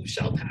too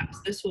shall pass.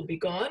 This will be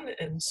gone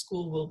and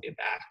school will be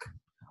back.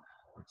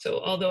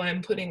 So although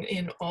I'm putting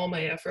in all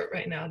my effort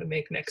right now to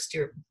make next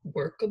year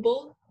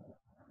workable,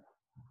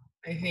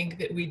 I think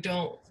that we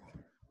don't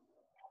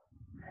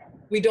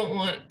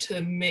want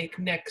to make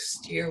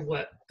next year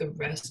what the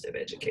rest of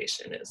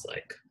education is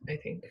like. I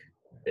think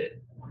that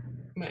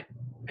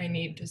I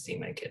need to see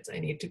my kids. I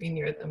need to be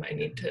near them. I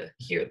need to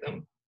hear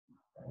them.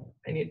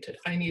 I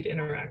need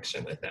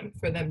interaction with them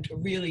for them to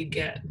really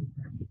get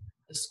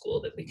the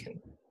school that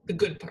the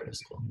good part of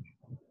school.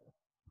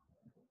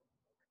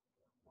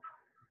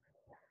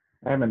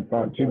 I haven't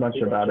thought too much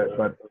about it,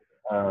 but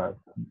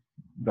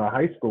the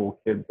high school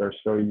kids are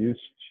so used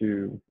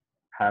to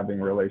having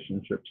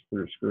relationships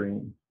through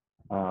screens,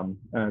 and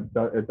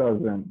it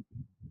doesn't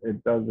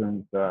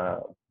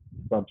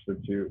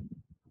substitute,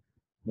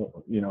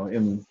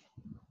 in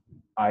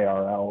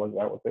IRL. Is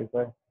that what they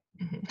say?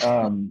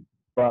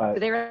 But do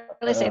they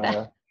really say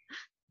that?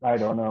 I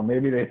don't know.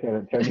 Maybe they said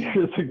it 10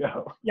 years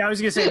ago. Yeah, I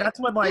was gonna say that's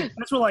what I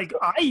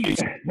used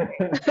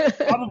to.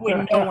 Probably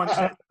no one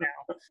says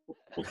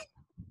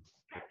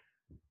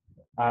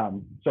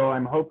now. So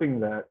I'm hoping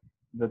that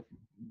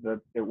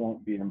it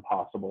won't be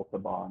impossible to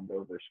bond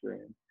over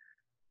screens,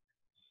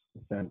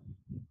 since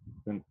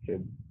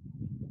kids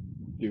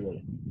do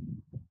it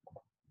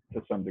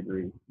to some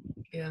degree.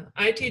 Yeah,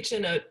 I teach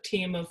in a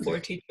team of 4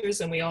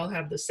 teachers and we all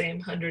have the same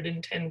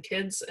 110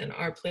 kids, and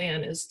our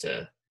plan is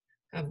to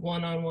have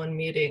one-on-one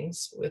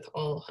meetings with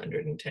all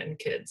 110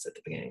 kids at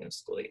the beginning of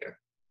school year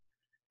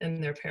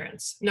and their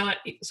parents.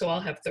 So I'll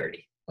have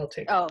 30. I'll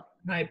take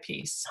my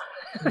piece.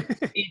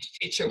 Each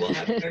teacher will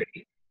have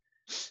 30.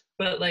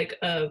 But like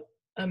a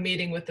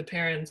meeting with the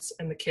parents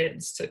and the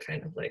kids to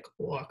kind of like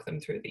walk them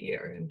through the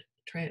year and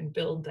try and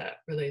build that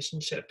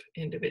relationship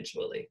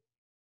individually.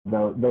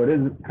 Though it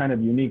is kind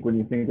of unique when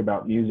you think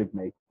about music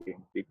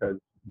making, because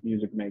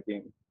music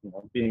making,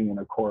 being in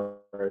a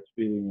chorus,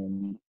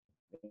 being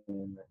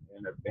in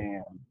a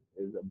band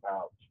is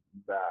about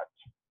that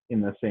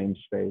in the same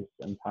space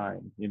and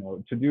time.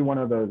 To do one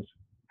of those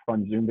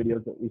fun Zoom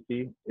videos that we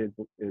see is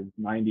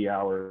 90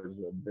 hours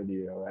of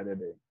video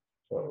editing.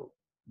 So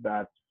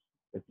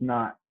it's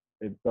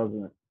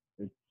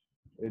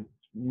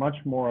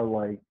much more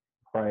like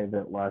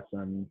private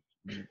lessons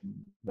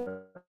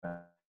than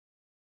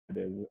it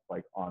is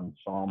like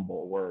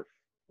ensemble work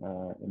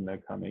in the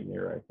coming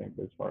year, I think,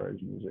 as far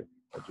as music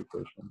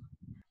education.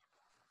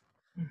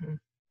 Mm-hmm.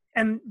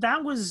 And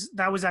that was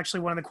actually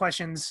one of the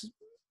questions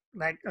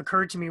that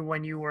occurred to me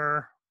when you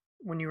were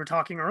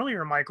talking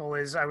earlier, Michael,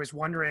 is I was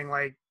wondering,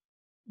 like,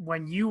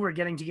 when you were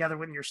getting together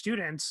with your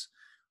students,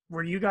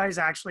 were you guys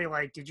actually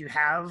like, did you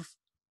have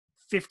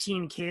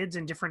 15 kids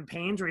in different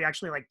panes? Were you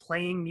actually like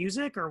playing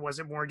music, or was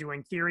it more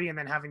doing theory and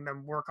then having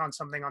them work on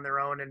something on their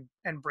own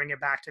and bring it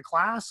back to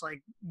class?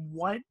 Like,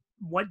 what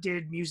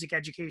did music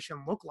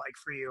education look like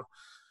for you?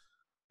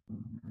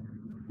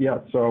 Yeah,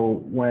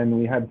 so when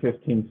we had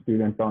 15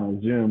 students on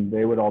a Zoom,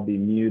 they would all be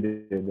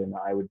muted and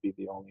I would be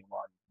the only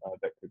one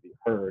that could be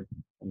heard.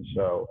 And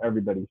so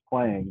everybody's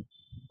playing,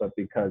 but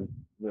because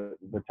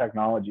the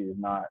technology is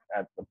not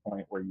at the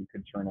point where you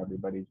could turn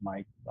everybody's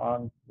mics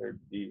on, there'd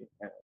be,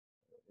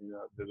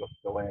 there's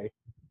a delay.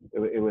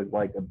 It was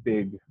like a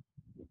big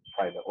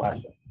private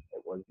lesson.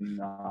 It was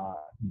not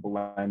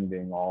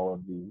blending all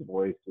of these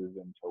voices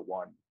into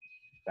one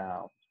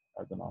sound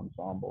as an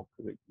ensemble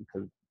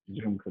because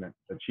Zoom couldn't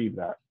achieve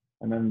that.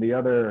 And then the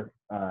other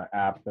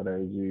app that I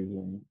was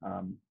using,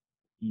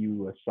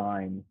 you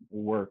assign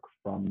work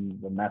from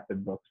the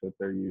method books that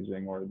they're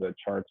using or the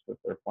charts that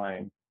they're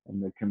playing,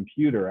 and the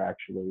computer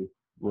actually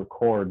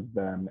records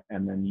them,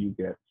 and then you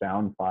get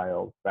sound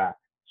files back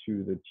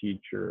to the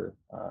teacher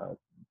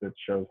that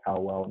shows how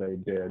well they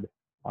did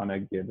on a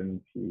given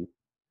piece.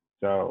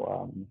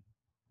 So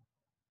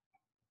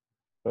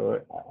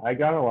I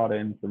got a lot of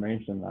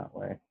information that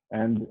way,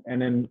 and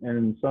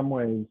in some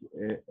ways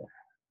it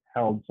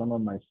held some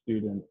of my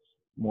students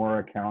more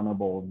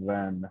accountable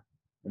than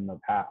in the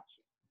past,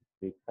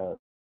 because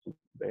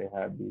they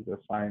had these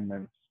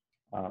assignments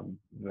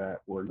that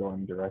were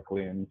going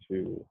directly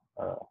into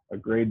a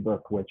grade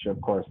book, which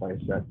of course I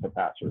set to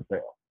pass or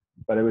fail.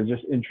 But it was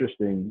just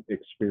interesting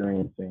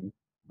experiencing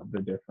the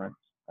difference.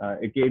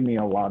 It gave me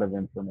a lot of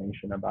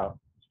information about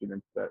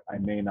students that I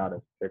may not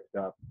have picked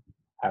up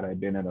had I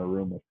been in a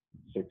room with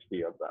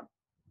 60 of them.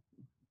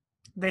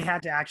 They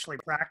had to actually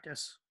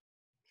practice.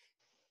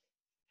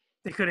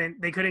 They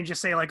couldn't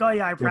just say like, oh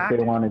yeah, I practiced. If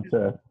they wanted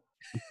to,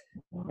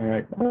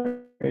 like,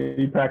 hey,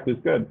 you practice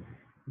good.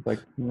 It's like,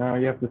 no,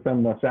 you have to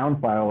send the sound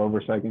file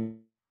over so I can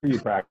hear you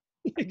practice.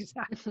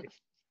 Exactly.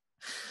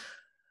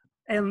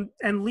 And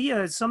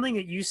Leah, something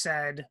that you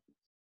said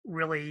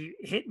really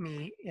hit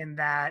me in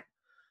that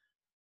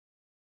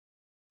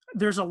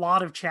there's a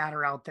lot of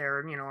chatter out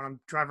there, when I'm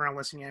driving around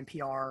listening to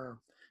NPR or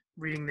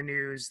reading the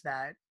news,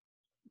 that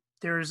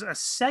there's a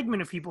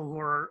segment of people who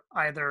are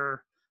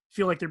either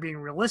feel like they're being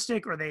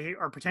realistic or they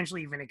are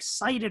potentially even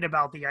excited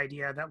about the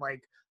idea that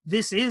like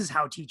this is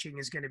how teaching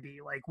is going to be.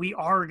 Like we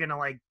are going to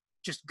like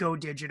just go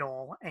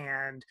digital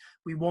and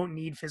we won't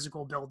need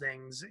physical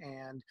buildings,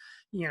 and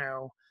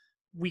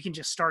we can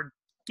just start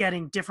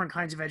getting different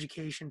kinds of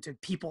education to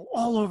people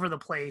all over the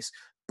place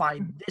by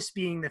this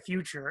being the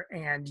future.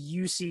 And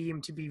you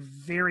seem to be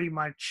very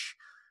much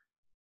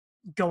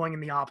going in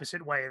the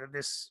opposite way, that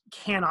this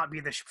cannot be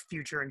the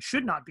future and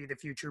should not be the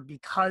future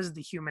because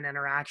the human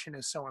interaction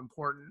is so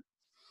important.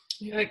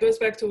 Yeah, it goes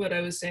back to what I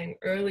was saying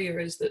earlier,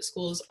 is that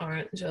schools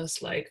aren't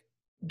just like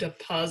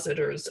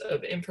depositors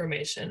of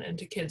information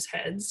into kids'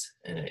 heads,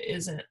 and it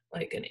isn't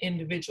like an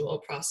individual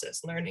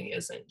process. Learning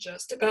isn't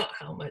just about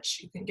how much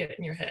you can get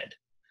in your head.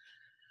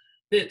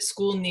 That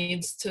school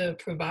needs to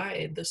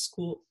provide the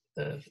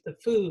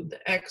food,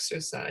 the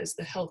exercise,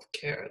 the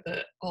healthcare,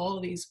 all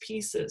these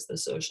pieces, the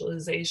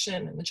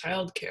socialization and the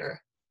childcare.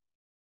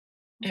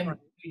 And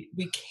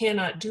we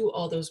cannot do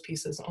all those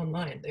pieces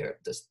online.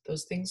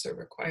 Those things are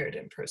required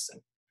in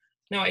person.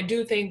 Now, I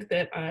do think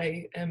that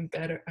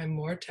I'm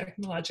more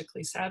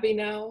technologically savvy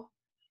now.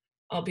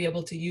 I'll be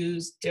able to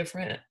use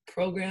different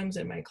programs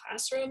in my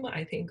classroom.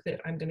 I think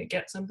that I'm going to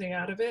get something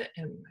out of it,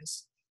 and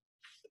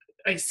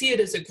I see it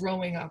as a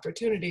growing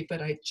opportunity,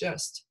 but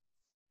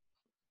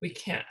we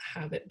can't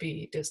have it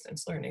be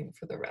distance learning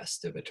for the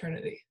rest of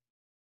eternity.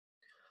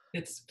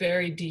 It's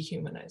very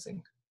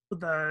dehumanizing.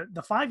 The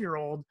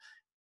 5-year-old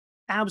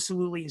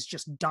absolutely is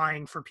just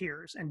dying for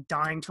peers and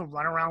dying to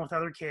run around with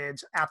other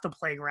kids at the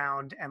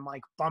playground and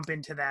like bump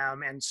into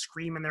them and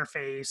scream in their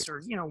face,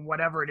 or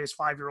whatever it is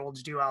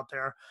 5-year-olds do out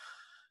there.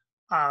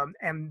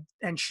 And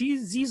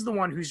he's the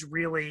one who's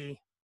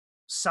really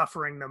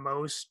suffering the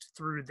most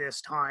through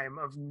this time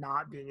of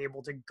not being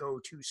able to go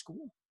to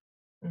school.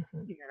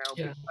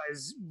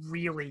 Because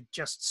really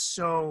just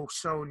so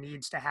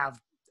needs to have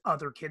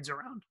other kids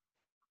around.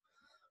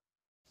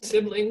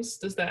 Siblings,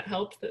 does that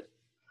help?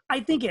 I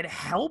think it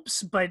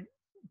helps, but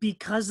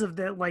because of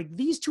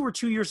these two are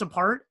 2 years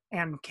apart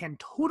and can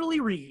totally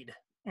read,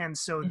 and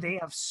so they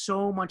have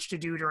so much to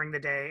do during the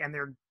day, and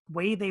their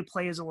way they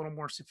play is a little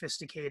more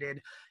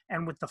sophisticated.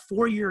 And with the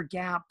 4-year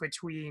gap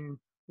between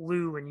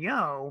Lou and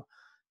Yo,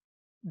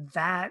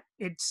 that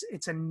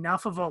it's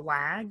enough of a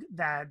lag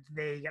that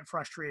they get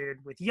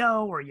frustrated with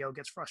Yo, or Yo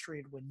gets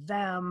frustrated with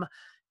them,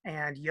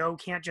 and Yo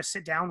can't just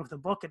sit down with a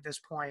book at this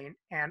point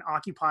and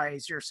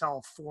occupies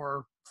yourself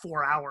for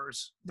 4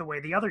 hours the way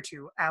the other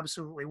two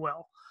absolutely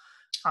will.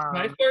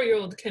 My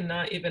 4-year-old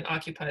cannot even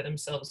occupy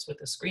themselves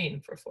with a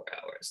screen for 4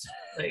 hours.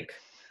 Like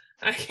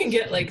I can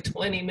get like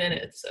 20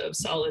 minutes of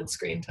solid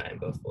screen time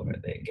before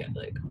they get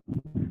like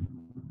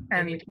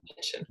any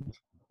attention.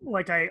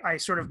 Like I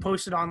sort of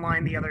posted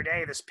online the other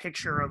day this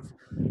picture of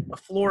the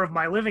floor of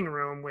my living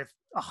room with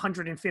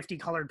 150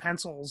 colored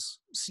pencils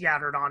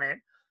scattered on it,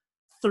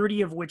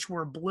 30 of which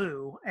were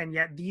blue, and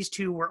yet these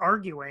two were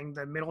arguing,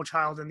 the middle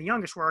child and the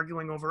youngest were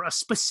arguing over a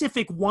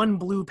specific one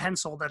blue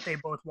pencil that they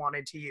both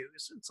wanted to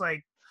use. It's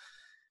like,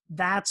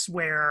 that's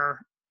where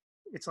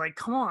it's like,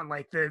 come on,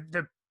 like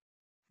it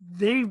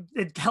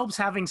helps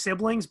having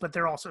siblings, but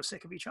they're also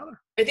sick of each other.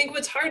 I think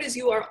what's hard is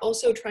you are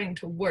also trying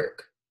to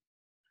work.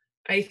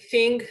 I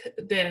think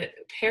that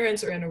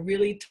parents are in a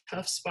really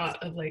tough spot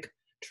of like,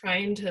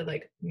 trying to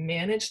like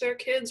manage their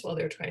kids while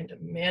they're trying to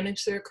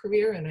manage their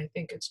career. And I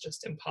think it's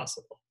just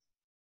impossible.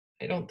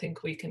 I don't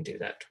think we can do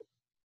that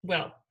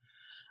well.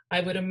 I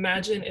would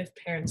imagine if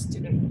parents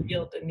didn't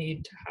feel the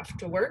need to have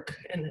to work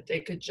and that they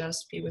could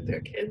just be with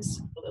their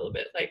kids, a little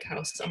bit like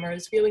how summer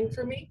is feeling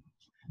for me,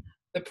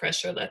 the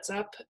pressure lets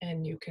up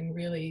and you can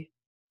really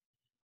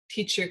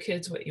teach your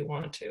kids what you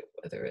want to,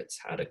 whether it's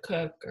how to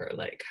cook or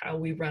like how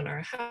we run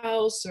our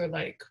house or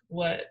like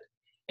what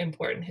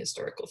important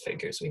historical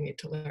figures we need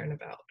to learn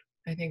about.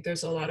 I think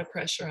there's a lot of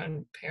pressure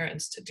on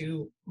parents to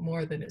do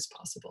more than is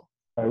possible.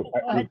 I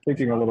was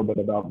thinking a little bit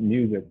about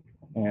music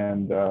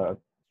and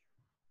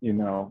you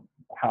know,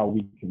 how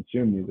we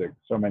consume music.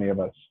 So many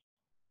of us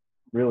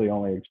really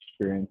only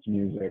experience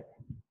music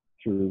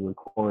through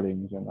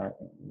recordings in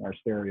our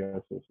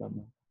stereo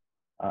system.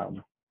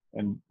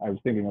 And I was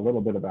thinking a little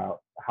bit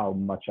about how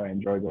much I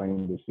enjoy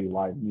going to see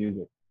live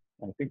music.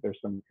 And I think there's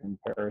some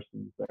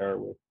comparisons there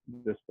with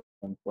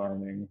distance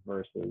learning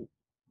versus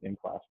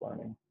in-class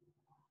learning,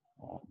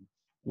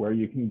 where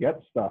you can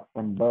get stuff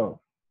from both,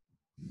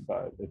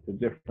 but it's a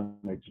different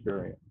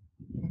experience.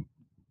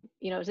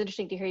 You know, it's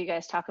interesting to hear you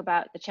guys talk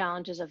about the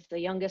challenges of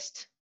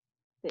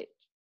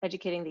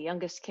educating the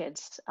youngest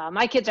kids.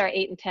 My kids are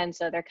 8 and 10,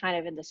 so they're kind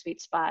of in the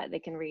sweet spot. They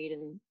can read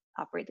and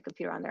operate the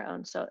computer on their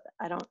own, so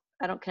I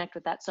don't connect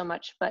with that so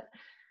much. But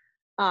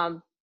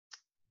on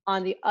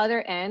the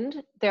other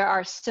end, there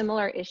are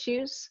similar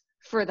issues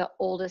for the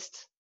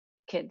oldest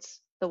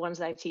kids, the ones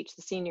that I teach,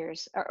 the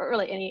seniors, or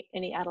really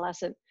any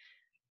adolescent,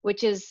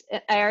 which is,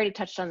 I already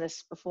touched on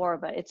this before,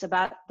 but it's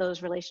about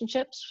those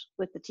relationships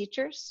with the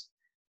teachers.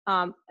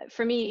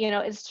 For me, you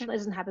know, it certainly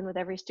doesn't happen with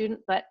every student,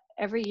 but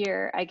every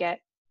year I get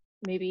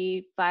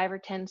maybe 5 or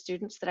 10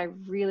 students that I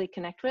really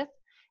connect with.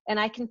 And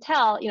I can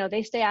tell, you know,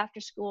 they stay after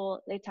school,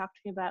 they talk to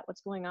me about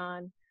what's going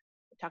on,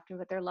 they talk to me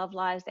about their love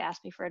lives, they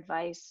ask me for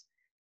advice.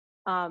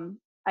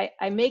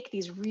 I make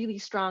these really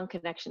strong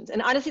connections.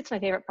 And honestly, it's my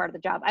favorite part of the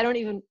job. I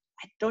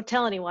don't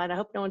tell anyone. I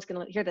hope no one's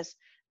going to hear this.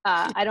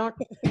 I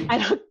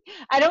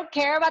don't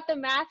care about the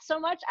math so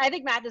much. I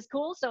think math is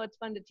cool, so it's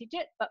fun to teach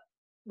it. But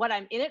what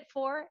I'm in it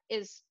for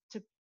is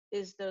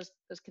those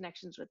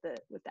connections with the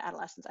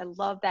adolescents. I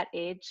love that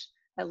age.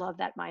 I love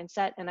that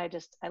mindset, and I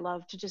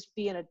love to just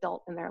be an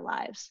adult in their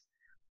lives.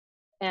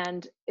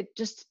 And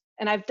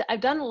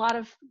I've done a lot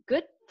of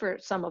good for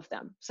some of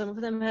them. Some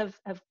of them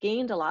have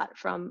gained a lot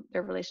from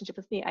their relationship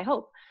with me, I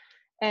hope.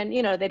 And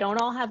you know, they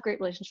don't all have great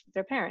relationships with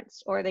their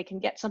parents, or they can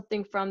get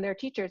something from their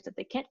teachers that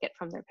they can't get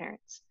from their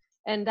parents.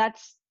 And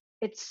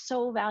it's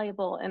so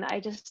valuable. And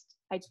I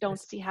don't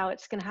see how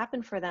it's going to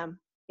happen for them.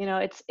 You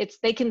know,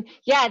 they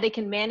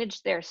can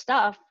manage their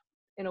stuff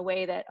in a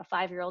way that a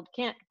 5-year-old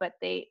can't, but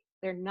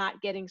they're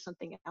not getting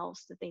something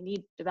else that they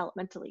need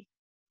developmentally.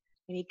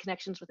 They need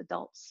connections with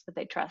adults that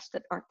they trust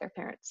that aren't their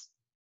parents.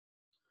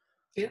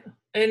 Yeah,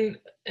 and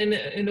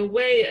in a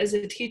way, as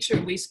a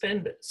teacher, we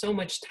spend so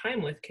much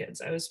time with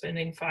kids. I was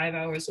spending 5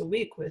 hours a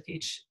week with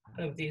each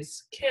of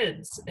these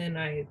kids, and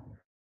I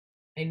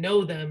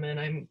know them, and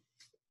I'm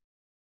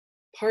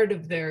part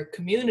of their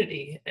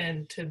community.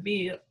 And to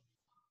be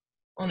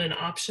on an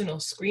optional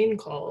screen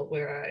call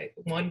where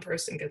one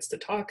person gets to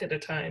talk at a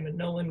time and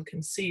no one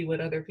can see what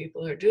other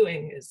people are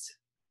doing it's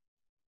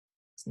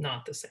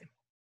not the same.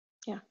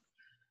 Yeah.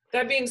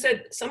 That being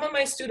said, some of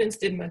my students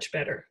did much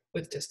better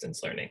with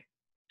distance learning,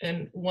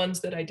 and ones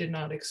that I did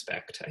not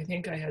expect. I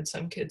think I had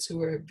some kids who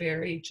were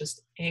very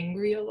just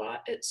angry a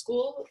lot at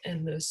school,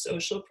 and the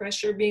social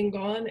pressure being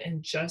gone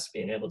and just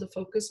being able to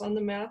focus on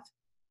the math.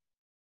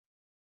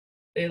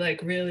 They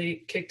like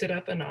really kicked it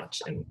up a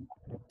notch and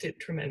did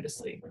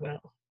tremendously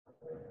well.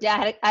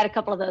 Yeah, I had a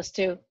couple of those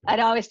too. I'd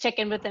always check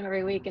in with them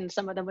every week, and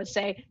some of them would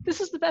say, "This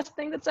is the best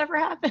thing that's ever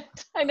happened.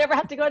 I never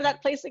have to go to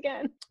that place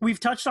again." We've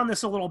touched on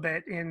this a little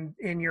bit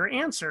in your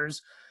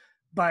answers,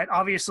 but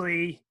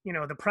obviously, you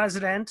know, the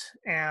president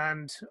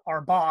and our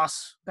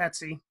boss,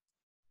 Betsy,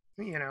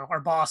 you know, our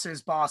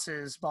bosses,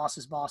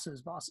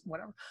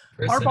 whatever.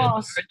 Person Our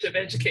boss, in charge of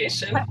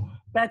education,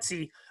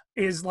 Betsy,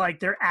 is like,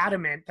 they're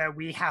adamant that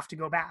we have to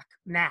go back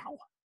now,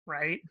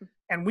 right?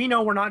 And we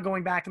know we're not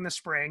going back in the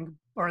spring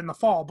or in the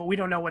fall, but we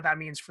don't know what that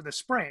means for the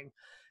spring.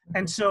 Mm-hmm.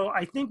 And so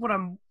I think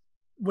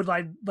what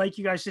I'd like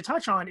you guys to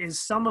touch on is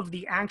some of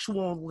the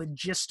actual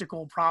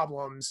logistical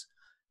problems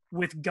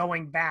with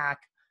going back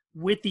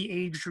with the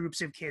age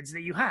groups of kids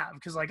that you have.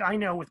 Because like, I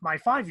know with my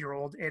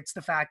 5-year-old, it's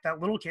the fact that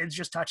little kids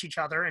just touch each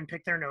other and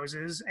pick their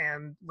noses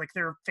and lick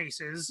their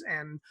faces,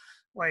 and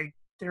like,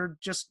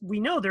 we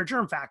know they're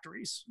germ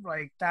factories.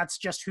 Like, that's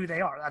just who they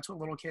are. That's what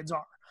little kids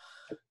are.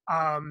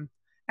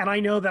 And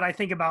I know that I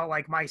think about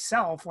like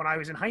myself when I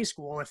was in high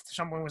school, if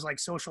someone was like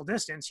social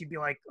distance, you'd be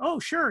like, oh,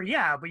 sure.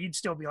 Yeah. But you'd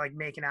still be like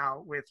making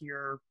out with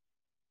your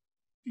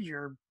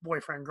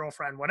boyfriend,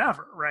 girlfriend,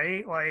 whatever.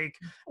 Right. Like,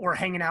 or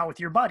hanging out with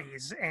your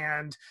buddies.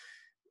 And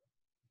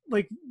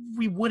like,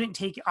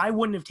 I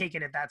wouldn't have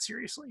taken it that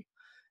seriously.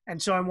 And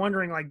so I'm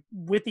wondering, like,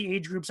 with the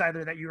age groups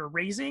either that you're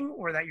raising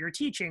or that you're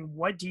teaching,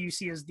 what do you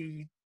see as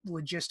the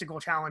logistical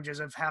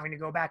challenges of having to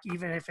go back,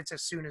 even if it's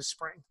as soon as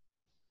spring?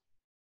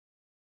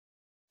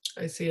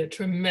 I see a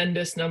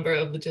tremendous number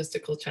of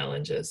logistical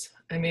challenges.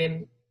 I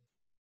mean,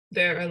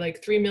 there are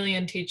like 3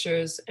 million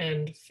teachers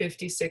and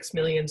 56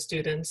 million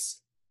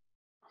students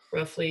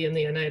roughly in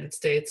the United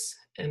States,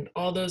 and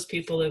all those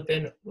people have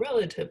been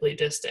relatively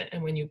distant.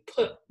 And when you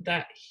put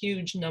that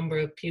huge number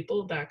of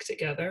people back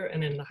together,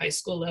 and in the high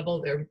school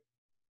level, they're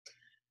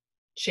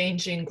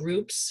changing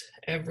groups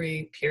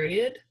every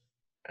period.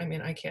 I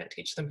mean, I can't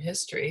teach them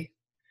history.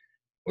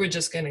 We're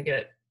just going to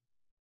get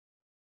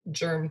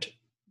germed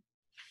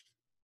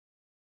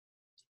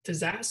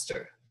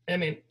disaster. I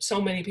mean,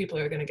 so many people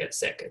are going to get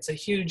sick. It's a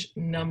huge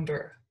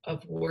number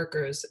of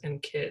workers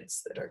and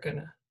kids that are going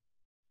to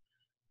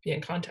be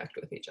in contact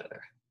with each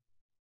other.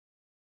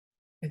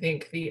 I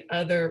think the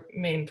other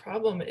main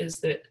problem is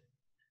that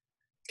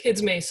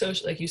kids may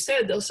like you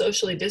said, they'll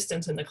socially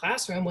distance in the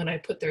classroom when I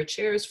put their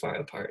chairs far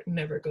apart and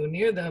never go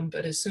near them.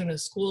 But as soon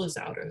as school is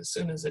out or as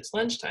soon as it's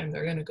lunchtime,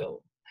 they're going to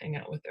go hang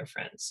out with their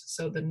friends.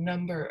 So the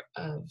number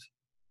of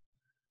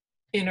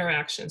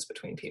interactions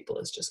between people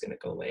is just going to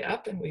go way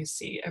up. And we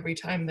see every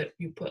time that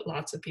you put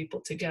lots of people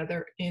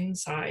together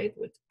inside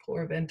with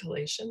poor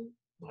ventilation,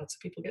 lots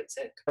of people get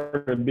sick.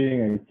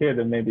 Being a kid,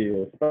 and maybe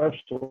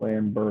especially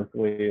in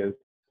Berkeley, is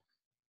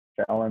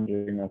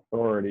challenging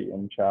authority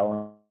and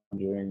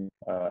challenging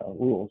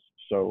rules.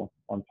 So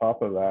on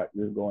top of that,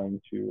 you're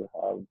going to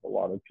have a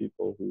lot of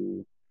people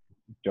who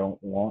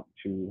don't want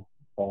to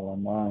fall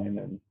in line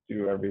and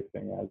do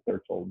everything as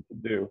they're told to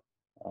do.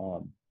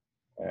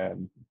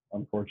 And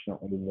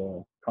unfortunately,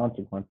 the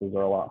consequences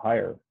are a lot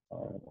higher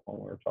when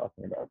we're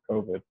talking about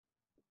COVID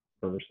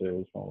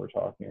versus when we're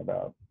talking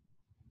about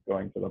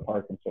going to the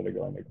park instead of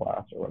going to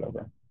class or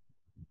whatever.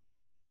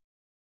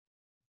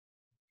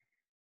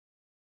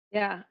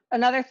 Yeah.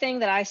 Another thing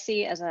that I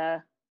see as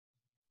a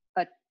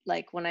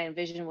like when I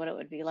envision what it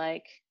would be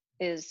like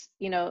is,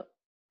 you know,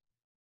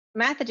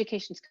 math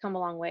education's come a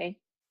long way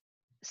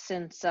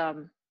since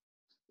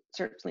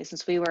certainly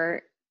since we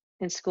were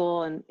in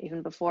school and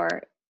even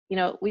before. You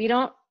know, we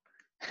don't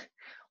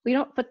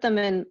put them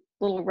in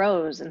little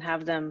rows and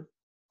have them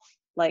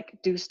like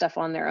do stuff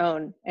on their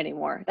own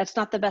anymore. That's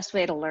not the best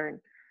way to learn.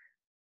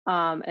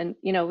 And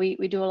you know, we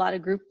do a lot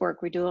of group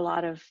work, we do a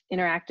lot of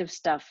interactive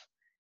stuff.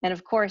 And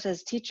of course,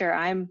 as a teacher,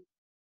 I'm,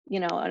 you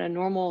know, under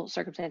normal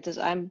circumstances,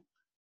 I'm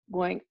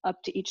going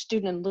up to each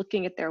student and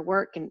looking at their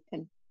work and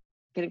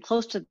getting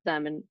close to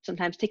them, and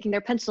sometimes taking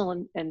their pencil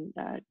and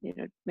you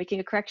know, making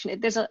a correction.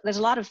 There's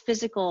a lot of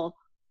physical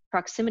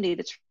proximity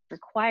that's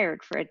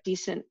required for a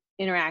decent,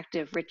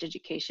 interactive, rich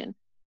education.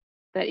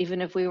 That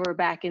even if we were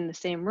back in the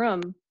same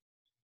room,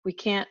 we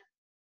can't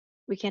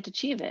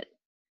achieve it.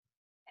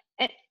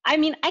 And I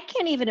mean, I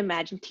can't even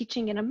imagine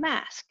teaching in a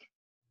mask.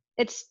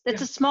 It's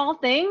a small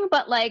thing,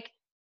 but like,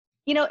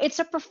 you know, it's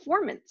a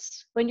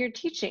performance when you're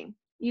teaching.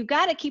 You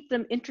got to keep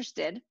them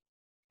interested.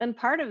 And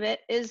part of it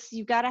is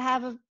you got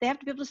to they have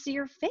to be able to see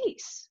your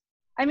face.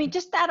 I mean,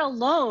 just that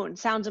alone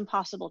sounds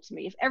impossible to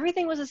me. If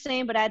everything was the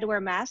same, but I had to wear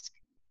a mask,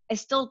 I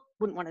still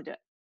wouldn't want to do it.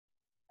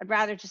 I'd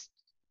rather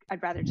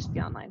just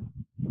be online.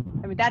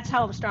 I mean, that's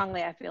how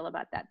strongly I feel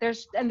about that.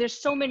 There's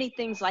so many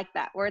things like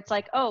that where it's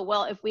like, oh,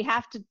 well, if we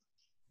have to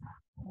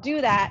do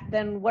that,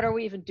 then what are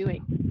we even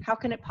doing? How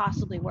can it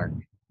possibly work?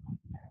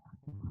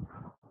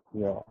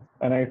 Yeah,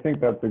 and I think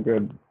that's a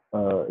good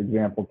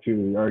example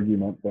to the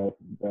argument that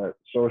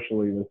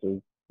socially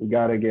we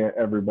got to get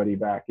everybody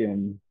back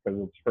in because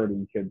it's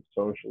hurting kids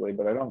socially.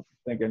 But I don't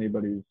think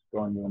anybody's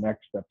going to the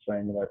next step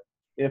saying that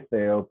if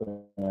they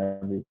open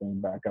everything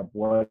back up,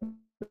 what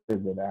is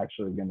it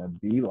actually going to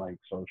be like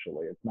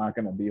socially? It's not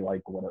going to be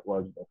like what it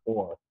was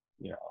before.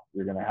 You know,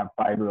 you're going to have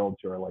 5-year-olds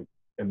who are like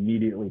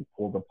immediately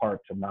pulled apart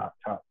to not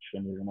touch,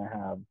 and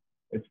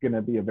it's going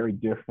to be a very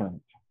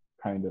different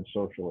kind of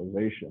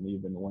socialization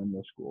even when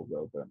the school's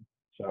open.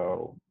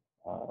 So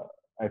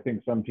I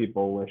think some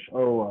people wish,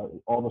 all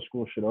the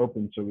schools should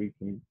open so we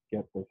can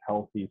get this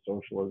healthy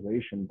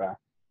socialization back.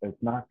 It's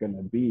not going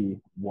to be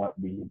what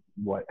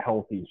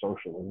healthy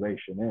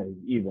socialization is,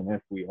 even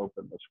if we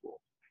open the school.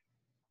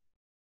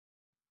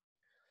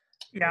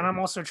 Yeah, and I'm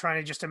also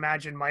trying to just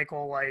imagine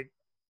Michael like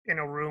in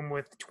a room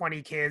with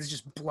 20 kids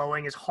just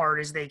blowing as hard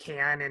as they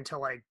can into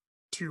like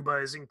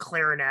tubas and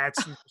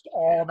clarinets and just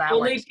all that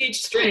only like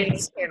teach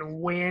strings and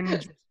wind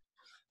just,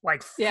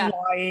 like Yeah.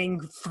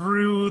 flying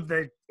through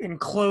the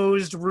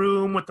enclosed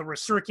room with the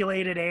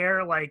recirculated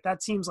air. Like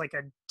that seems like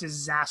a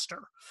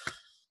disaster.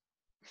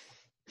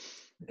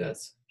 It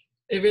does.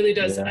 It really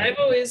does. Yeah. I've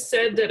always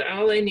said that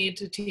all I need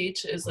to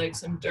teach is like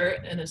some dirt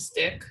and a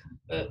stick.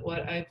 But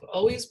what I've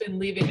always been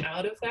leaving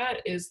out of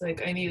that is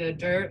like I need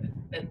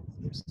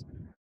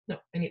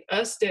I need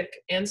a stick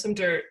and some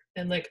dirt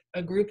and like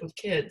a group of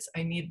kids.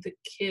 I need the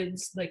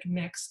kids like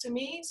next to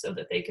me so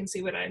that they can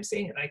see what I'm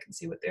seeing and I can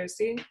see what they're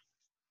seeing.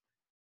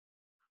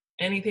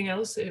 Anything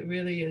else, it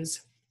really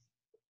is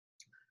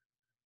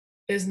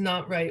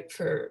not right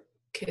for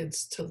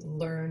kids to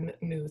learn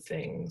new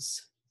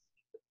things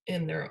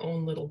in their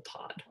own little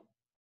pod.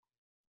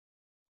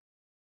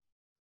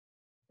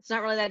 It's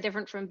not really that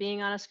different from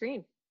being on a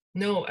screen.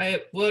 No,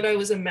 what I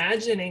was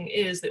imagining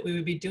is that we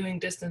would be doing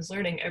distance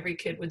learning. Every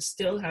kid would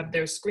still have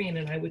their screen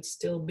and I would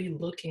still be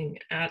looking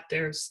at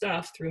their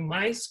stuff through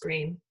my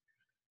screen,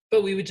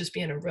 but we would just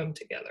be in a room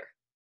together.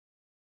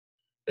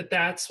 But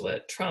that's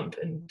what Trump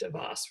and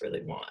DeVos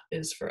really want,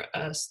 is for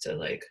us to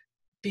like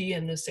be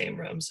in the same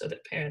room so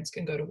that parents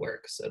can go to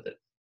work, so that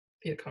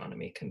the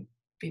economy can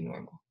be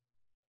normal.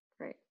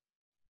 Right.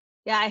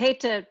 Yeah, I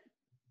hate to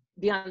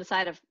be on the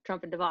side of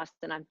Trump and DeVos,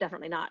 and I'm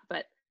definitely not,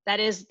 but that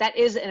is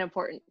an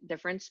important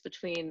difference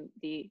between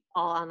the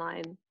all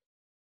online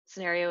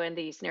scenario and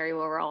the scenario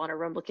where we're all in a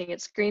room looking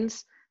at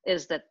screens,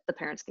 is that the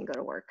parents can go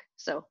to work.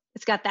 So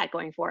it's got that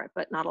going for it,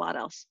 but not a lot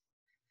else.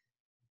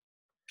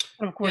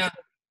 And of course,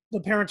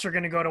 the parents are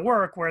going to go to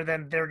work where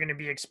then they're going to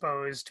be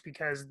exposed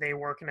because they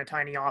work in a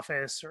tiny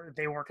office, or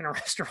they work in a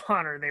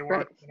restaurant, or they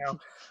work,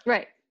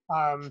 right.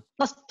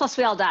 Plus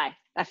we all die.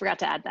 I forgot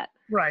to add that.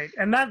 Right.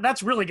 And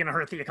that's really going to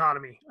hurt the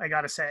economy, I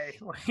got to say.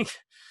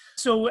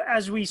 So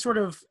as we sort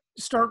of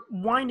start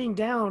winding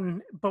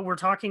down, but we're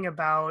talking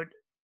about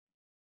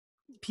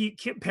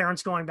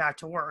parents going back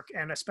to work,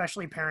 and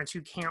especially parents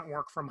who can't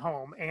work from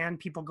home, and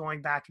people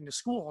going back into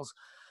schools.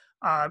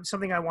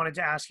 Something I wanted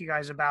to ask you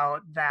guys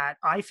about that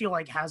I feel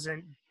like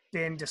hasn't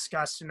been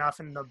discussed enough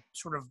in the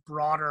sort of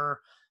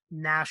broader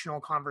national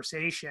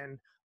conversation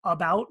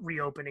about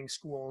reopening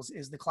schools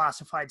is the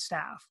classified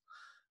staff.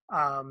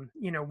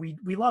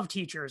 We love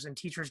teachers, and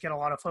teachers get a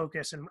lot of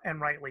focus,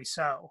 and rightly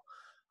so.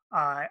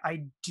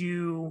 I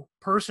do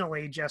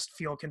personally just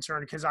feel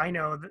concerned because I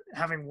know that,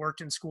 having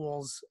worked in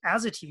schools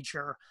as a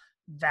teacher,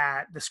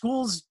 that the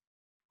schools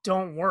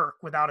don't work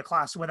without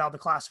the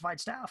classified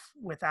staff,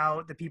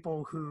 without the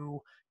people who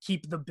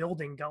keep the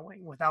building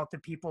going, without the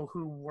people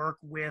who work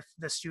with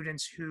the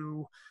students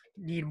who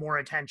need more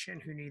attention,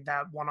 who need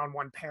that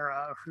one-on-one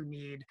para, who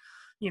need,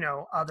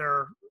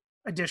 other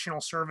additional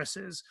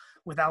services,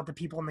 without the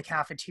people in the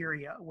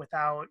cafeteria,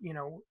 without,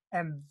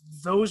 and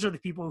those are the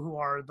people who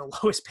are the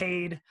lowest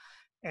paid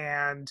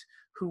and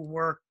who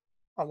work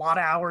a lot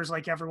of hours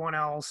like everyone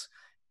else,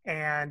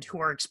 and who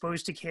are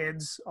exposed to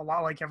kids a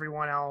lot like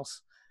everyone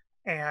else,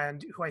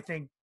 and who I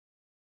think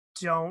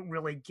don't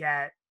really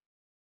get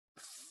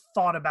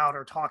thought about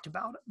or talked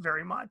about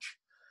very much.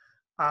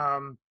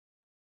 And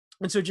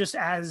so just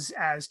as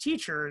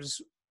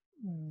teachers,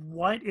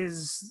 what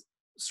is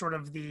sort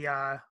of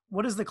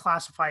what does the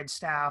classified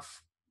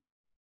staff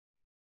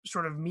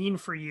sort of mean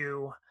for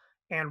you?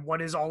 And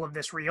what is all of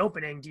this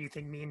reopening, do you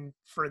think, mean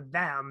for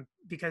them?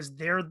 Because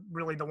they're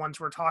really the ones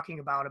we're talking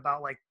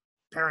about like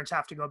parents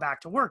have to go back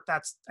to work.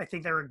 I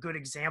think they're a good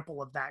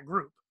example of that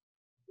group.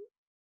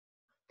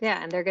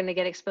 Yeah, and they're going to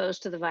get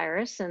exposed to the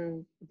virus,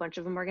 and a bunch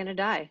of them are going to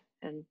die.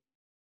 And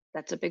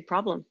that's a big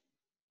problem.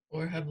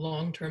 Or have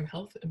long-term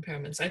health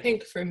impairments. I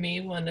think for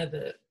me, one of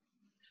the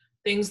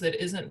things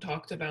that isn't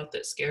talked about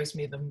that scares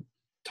me,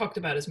 talked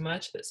about as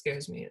much, that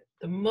scares me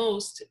the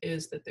most,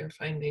 is that they're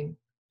finding,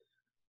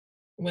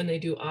 when they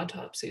do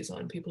autopsies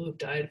on people who've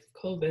died of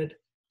COVID,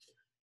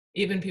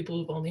 even people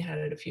who've only had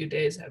it a few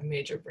days have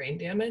major brain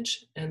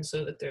damage. And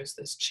so that there's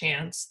this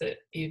chance that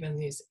even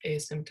these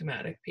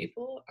asymptomatic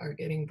people are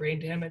getting brain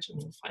damage, and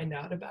we'll find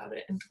out about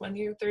it in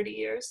 20 or 30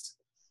 years.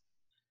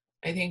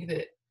 I think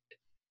that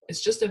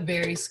it's just a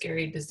very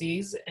scary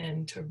disease,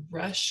 and to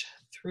rush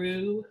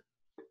through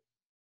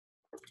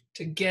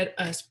to get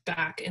us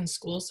back in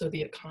school so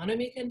the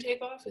economy can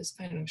take off is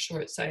kind of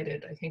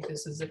short-sighted. I think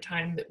this is a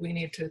time that we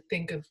need to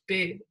think of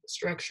big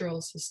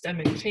structural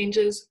systemic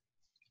changes,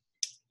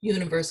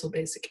 universal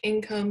basic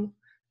income,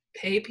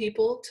 pay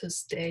people to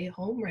stay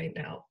home right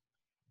now.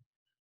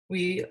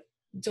 We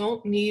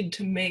don't need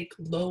to make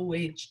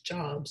low-wage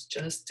jobs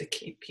just to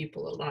keep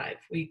people alive.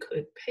 We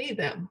could pay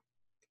them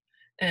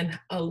and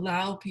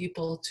allow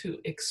people to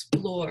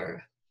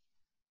explore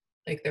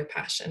like their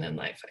passion in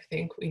life. I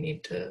think we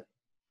need to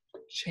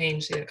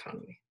change the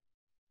economy.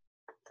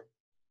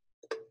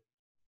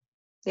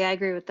 Yeah, I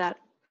agree with that.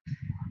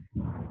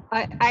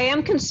 I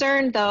am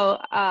concerned though,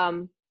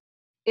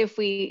 if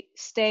we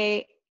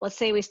stay, let's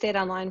say we stayed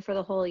online for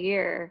the whole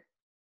year,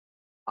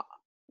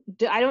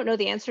 I don't know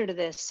the answer to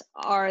this.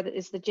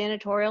 Is the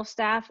janitorial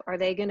staff, are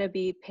they going to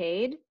be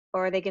paid,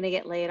 or are they going to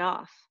get laid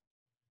off?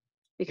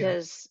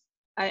 Because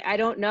I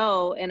don't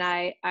know, and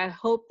I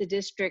hope the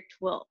district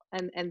will,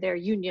 and their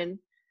union,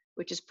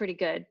 which is pretty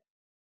good,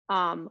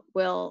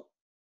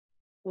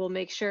 will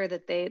make sure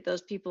that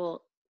those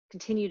people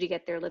continue to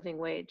get their living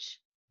wage,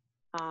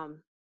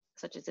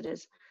 such as it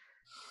is,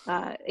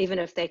 even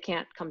if they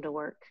can't come to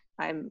work.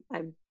 I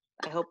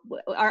hope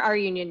our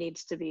union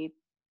needs to be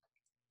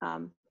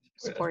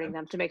supporting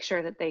them to make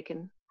sure that they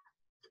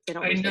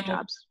don't lose their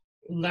jobs.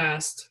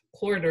 Last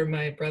quarter,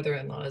 my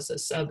brother-in-law is a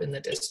sub in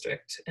the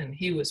district, and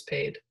he was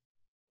paid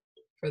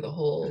for the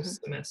whole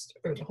semester,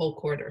 or the whole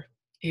quarter,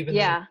 even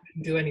though he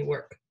didn't do any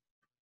work.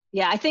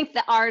 Yeah, I think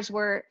that ours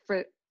were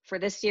for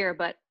this year,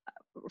 but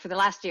for the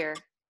last year,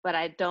 but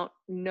I don't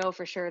know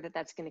for sure that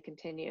that's going to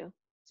continue,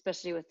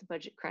 especially with the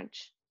budget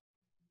crunch.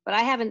 but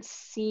I haven't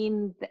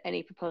seen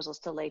any proposals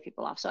to lay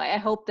people off. So I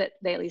hope that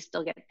they at least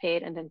still get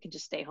paid and then can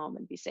just stay home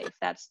and be safe.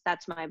 That's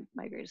my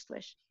greatest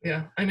wish.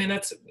 Yeah, I mean,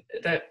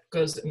 that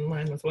goes in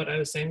line with what I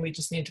was saying. We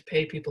just need to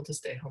pay people to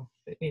stay home.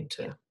 We need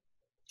to,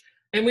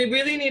 and we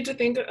really need to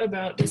think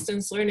about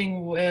distance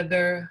learning,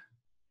 whether,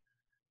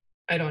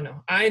 I don't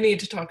know, I need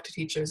to talk to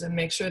teachers and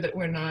make sure that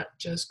we're not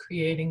just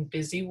creating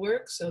busy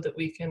work so that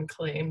we can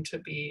claim to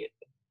be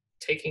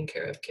taking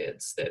care of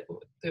kids, that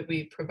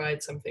we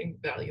provide something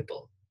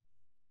valuable.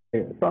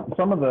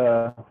 Some of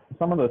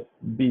the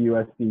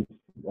BUSD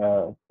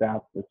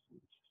staff is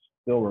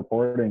still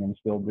reporting and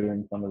still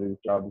doing some of these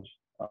jobs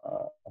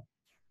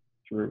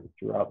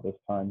throughout this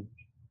time.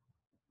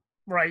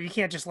 Right, you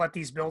can't just let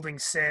these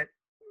buildings sit,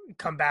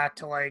 come back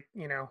to like,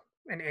 you know,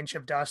 an inch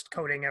of dust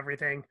coating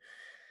everything.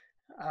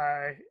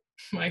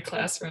 My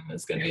classroom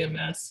is going to be a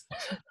mess.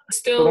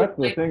 So that's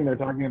the thing they're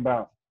talking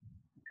about.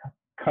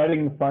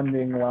 Cutting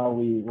funding while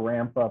we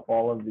ramp up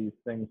all of these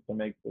things to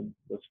make the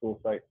school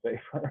site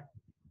safer.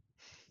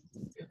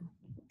 Yeah,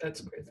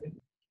 that's crazy.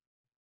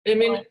 I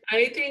mean,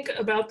 I think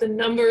about the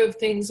number of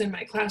things in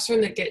my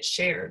classroom that get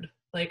shared,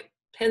 like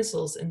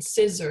pencils and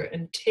scissor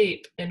and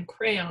tape and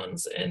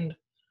crayons and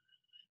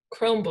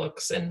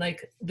Chromebooks, and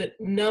like the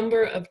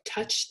number of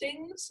touch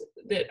things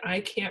that I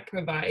can't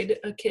provide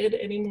a kid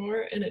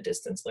anymore in a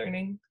distance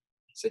learning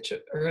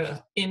or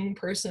a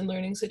in-person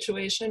learning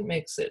situation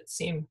makes it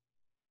seem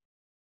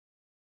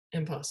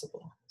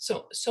impossible.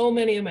 So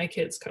many of my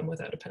kids come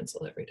without a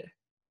pencil every day.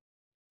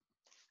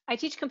 I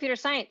teach computer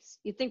science.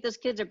 You think those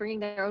kids are bringing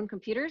their own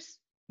computers?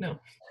 No,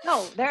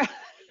 they're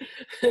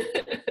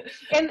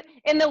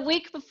in the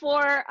week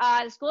before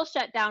the school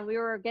shut down, we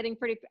were getting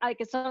pretty, like,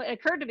 it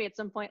occurred to me at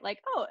some point, like,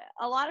 oh,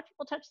 a lot of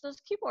people touch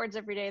those keyboards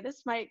every day.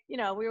 This might, you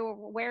know, we were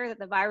aware that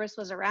the virus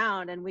was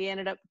around, and we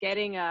ended up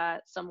getting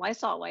some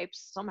Lysol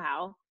wipes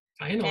somehow.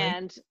 Finally.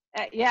 And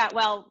yeah,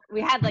 well,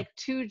 we had like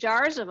 2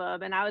 jars of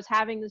them, and I was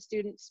having the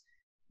students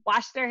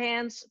wash their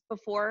hands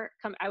before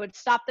I would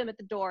stop them at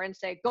the door and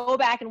say, go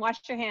back and wash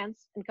your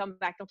hands and come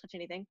back, don't touch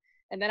anything.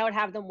 And then I would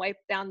have them wipe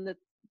down the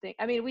thing.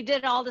 I mean, we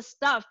did all this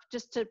stuff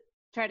just to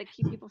try to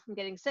keep people from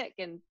getting sick,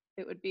 and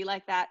it would be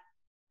like that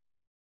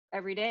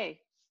every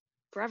day,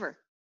 forever.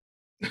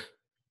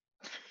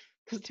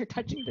 Because they're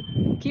touching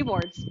the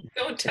keyboards.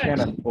 Don't touch. I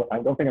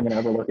don't think I'm gonna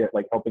ever look at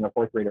like helping a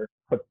 4th grader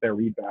put their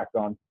read back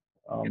on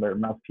their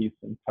mouthpiece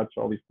and touch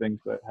all these things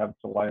that have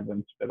saliva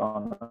and spit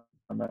on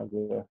them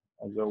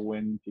as a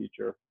wind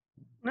teacher.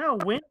 No,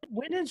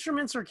 wind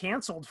instruments are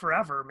canceled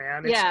forever,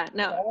 man.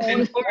 No.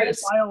 All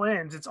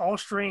violins. It's all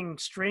string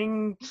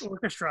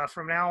orchestra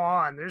from now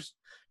on. There's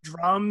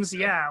drums,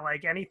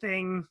 like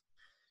anything,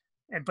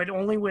 but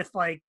only with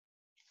like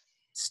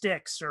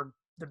sticks or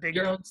the big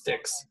your own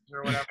sticks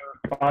or whatever.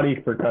 Body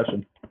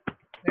percussion.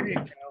 There you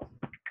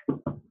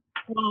go.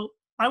 Well,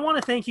 I want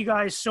to thank you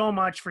guys so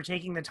much for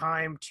taking the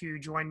time to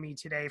join me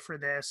today for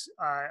this.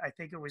 I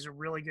think it was a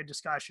really good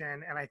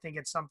discussion, and I think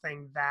it's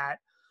something that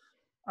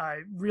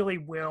really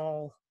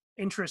will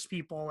interest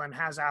people and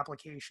has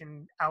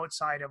application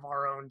outside of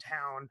our own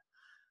town.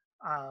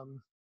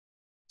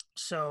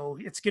 So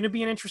it's going to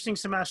be an interesting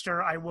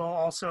semester. I will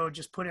also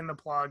just put in the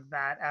plug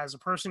that as a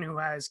person who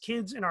has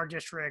kids in our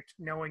district,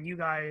 knowing you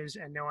guys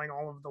and knowing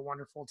all of the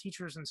wonderful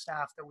teachers and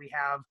staff that we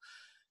have,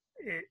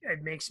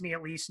 it makes me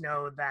at least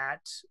know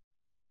that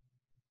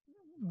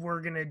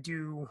we're going to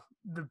do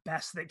the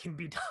best that can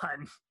be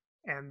done,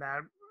 and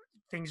that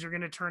things are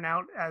going to turn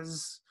out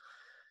as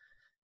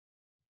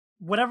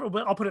whatever.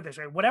 I'll put it this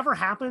way: whatever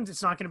happens,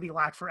 it's not going to be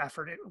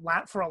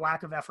for a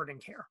lack of effort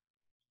and care.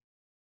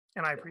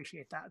 And I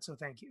appreciate that. So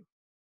thank you.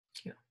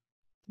 Yeah.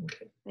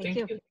 Okay. Thank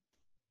you.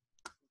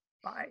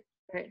 Bye.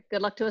 All right.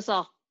 Good luck to us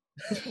all.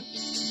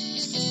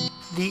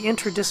 The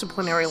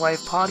Interdisciplinary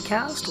Life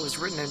podcast was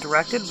written and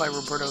directed by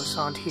Roberto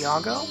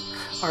Santiago.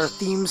 Our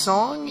theme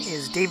song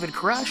is David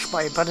Koresh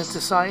by Abundant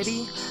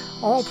Society,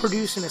 all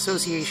produced in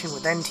association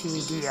with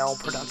NTDL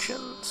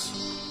Productions.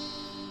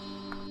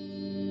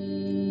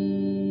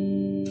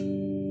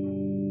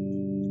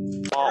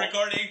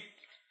 Recording.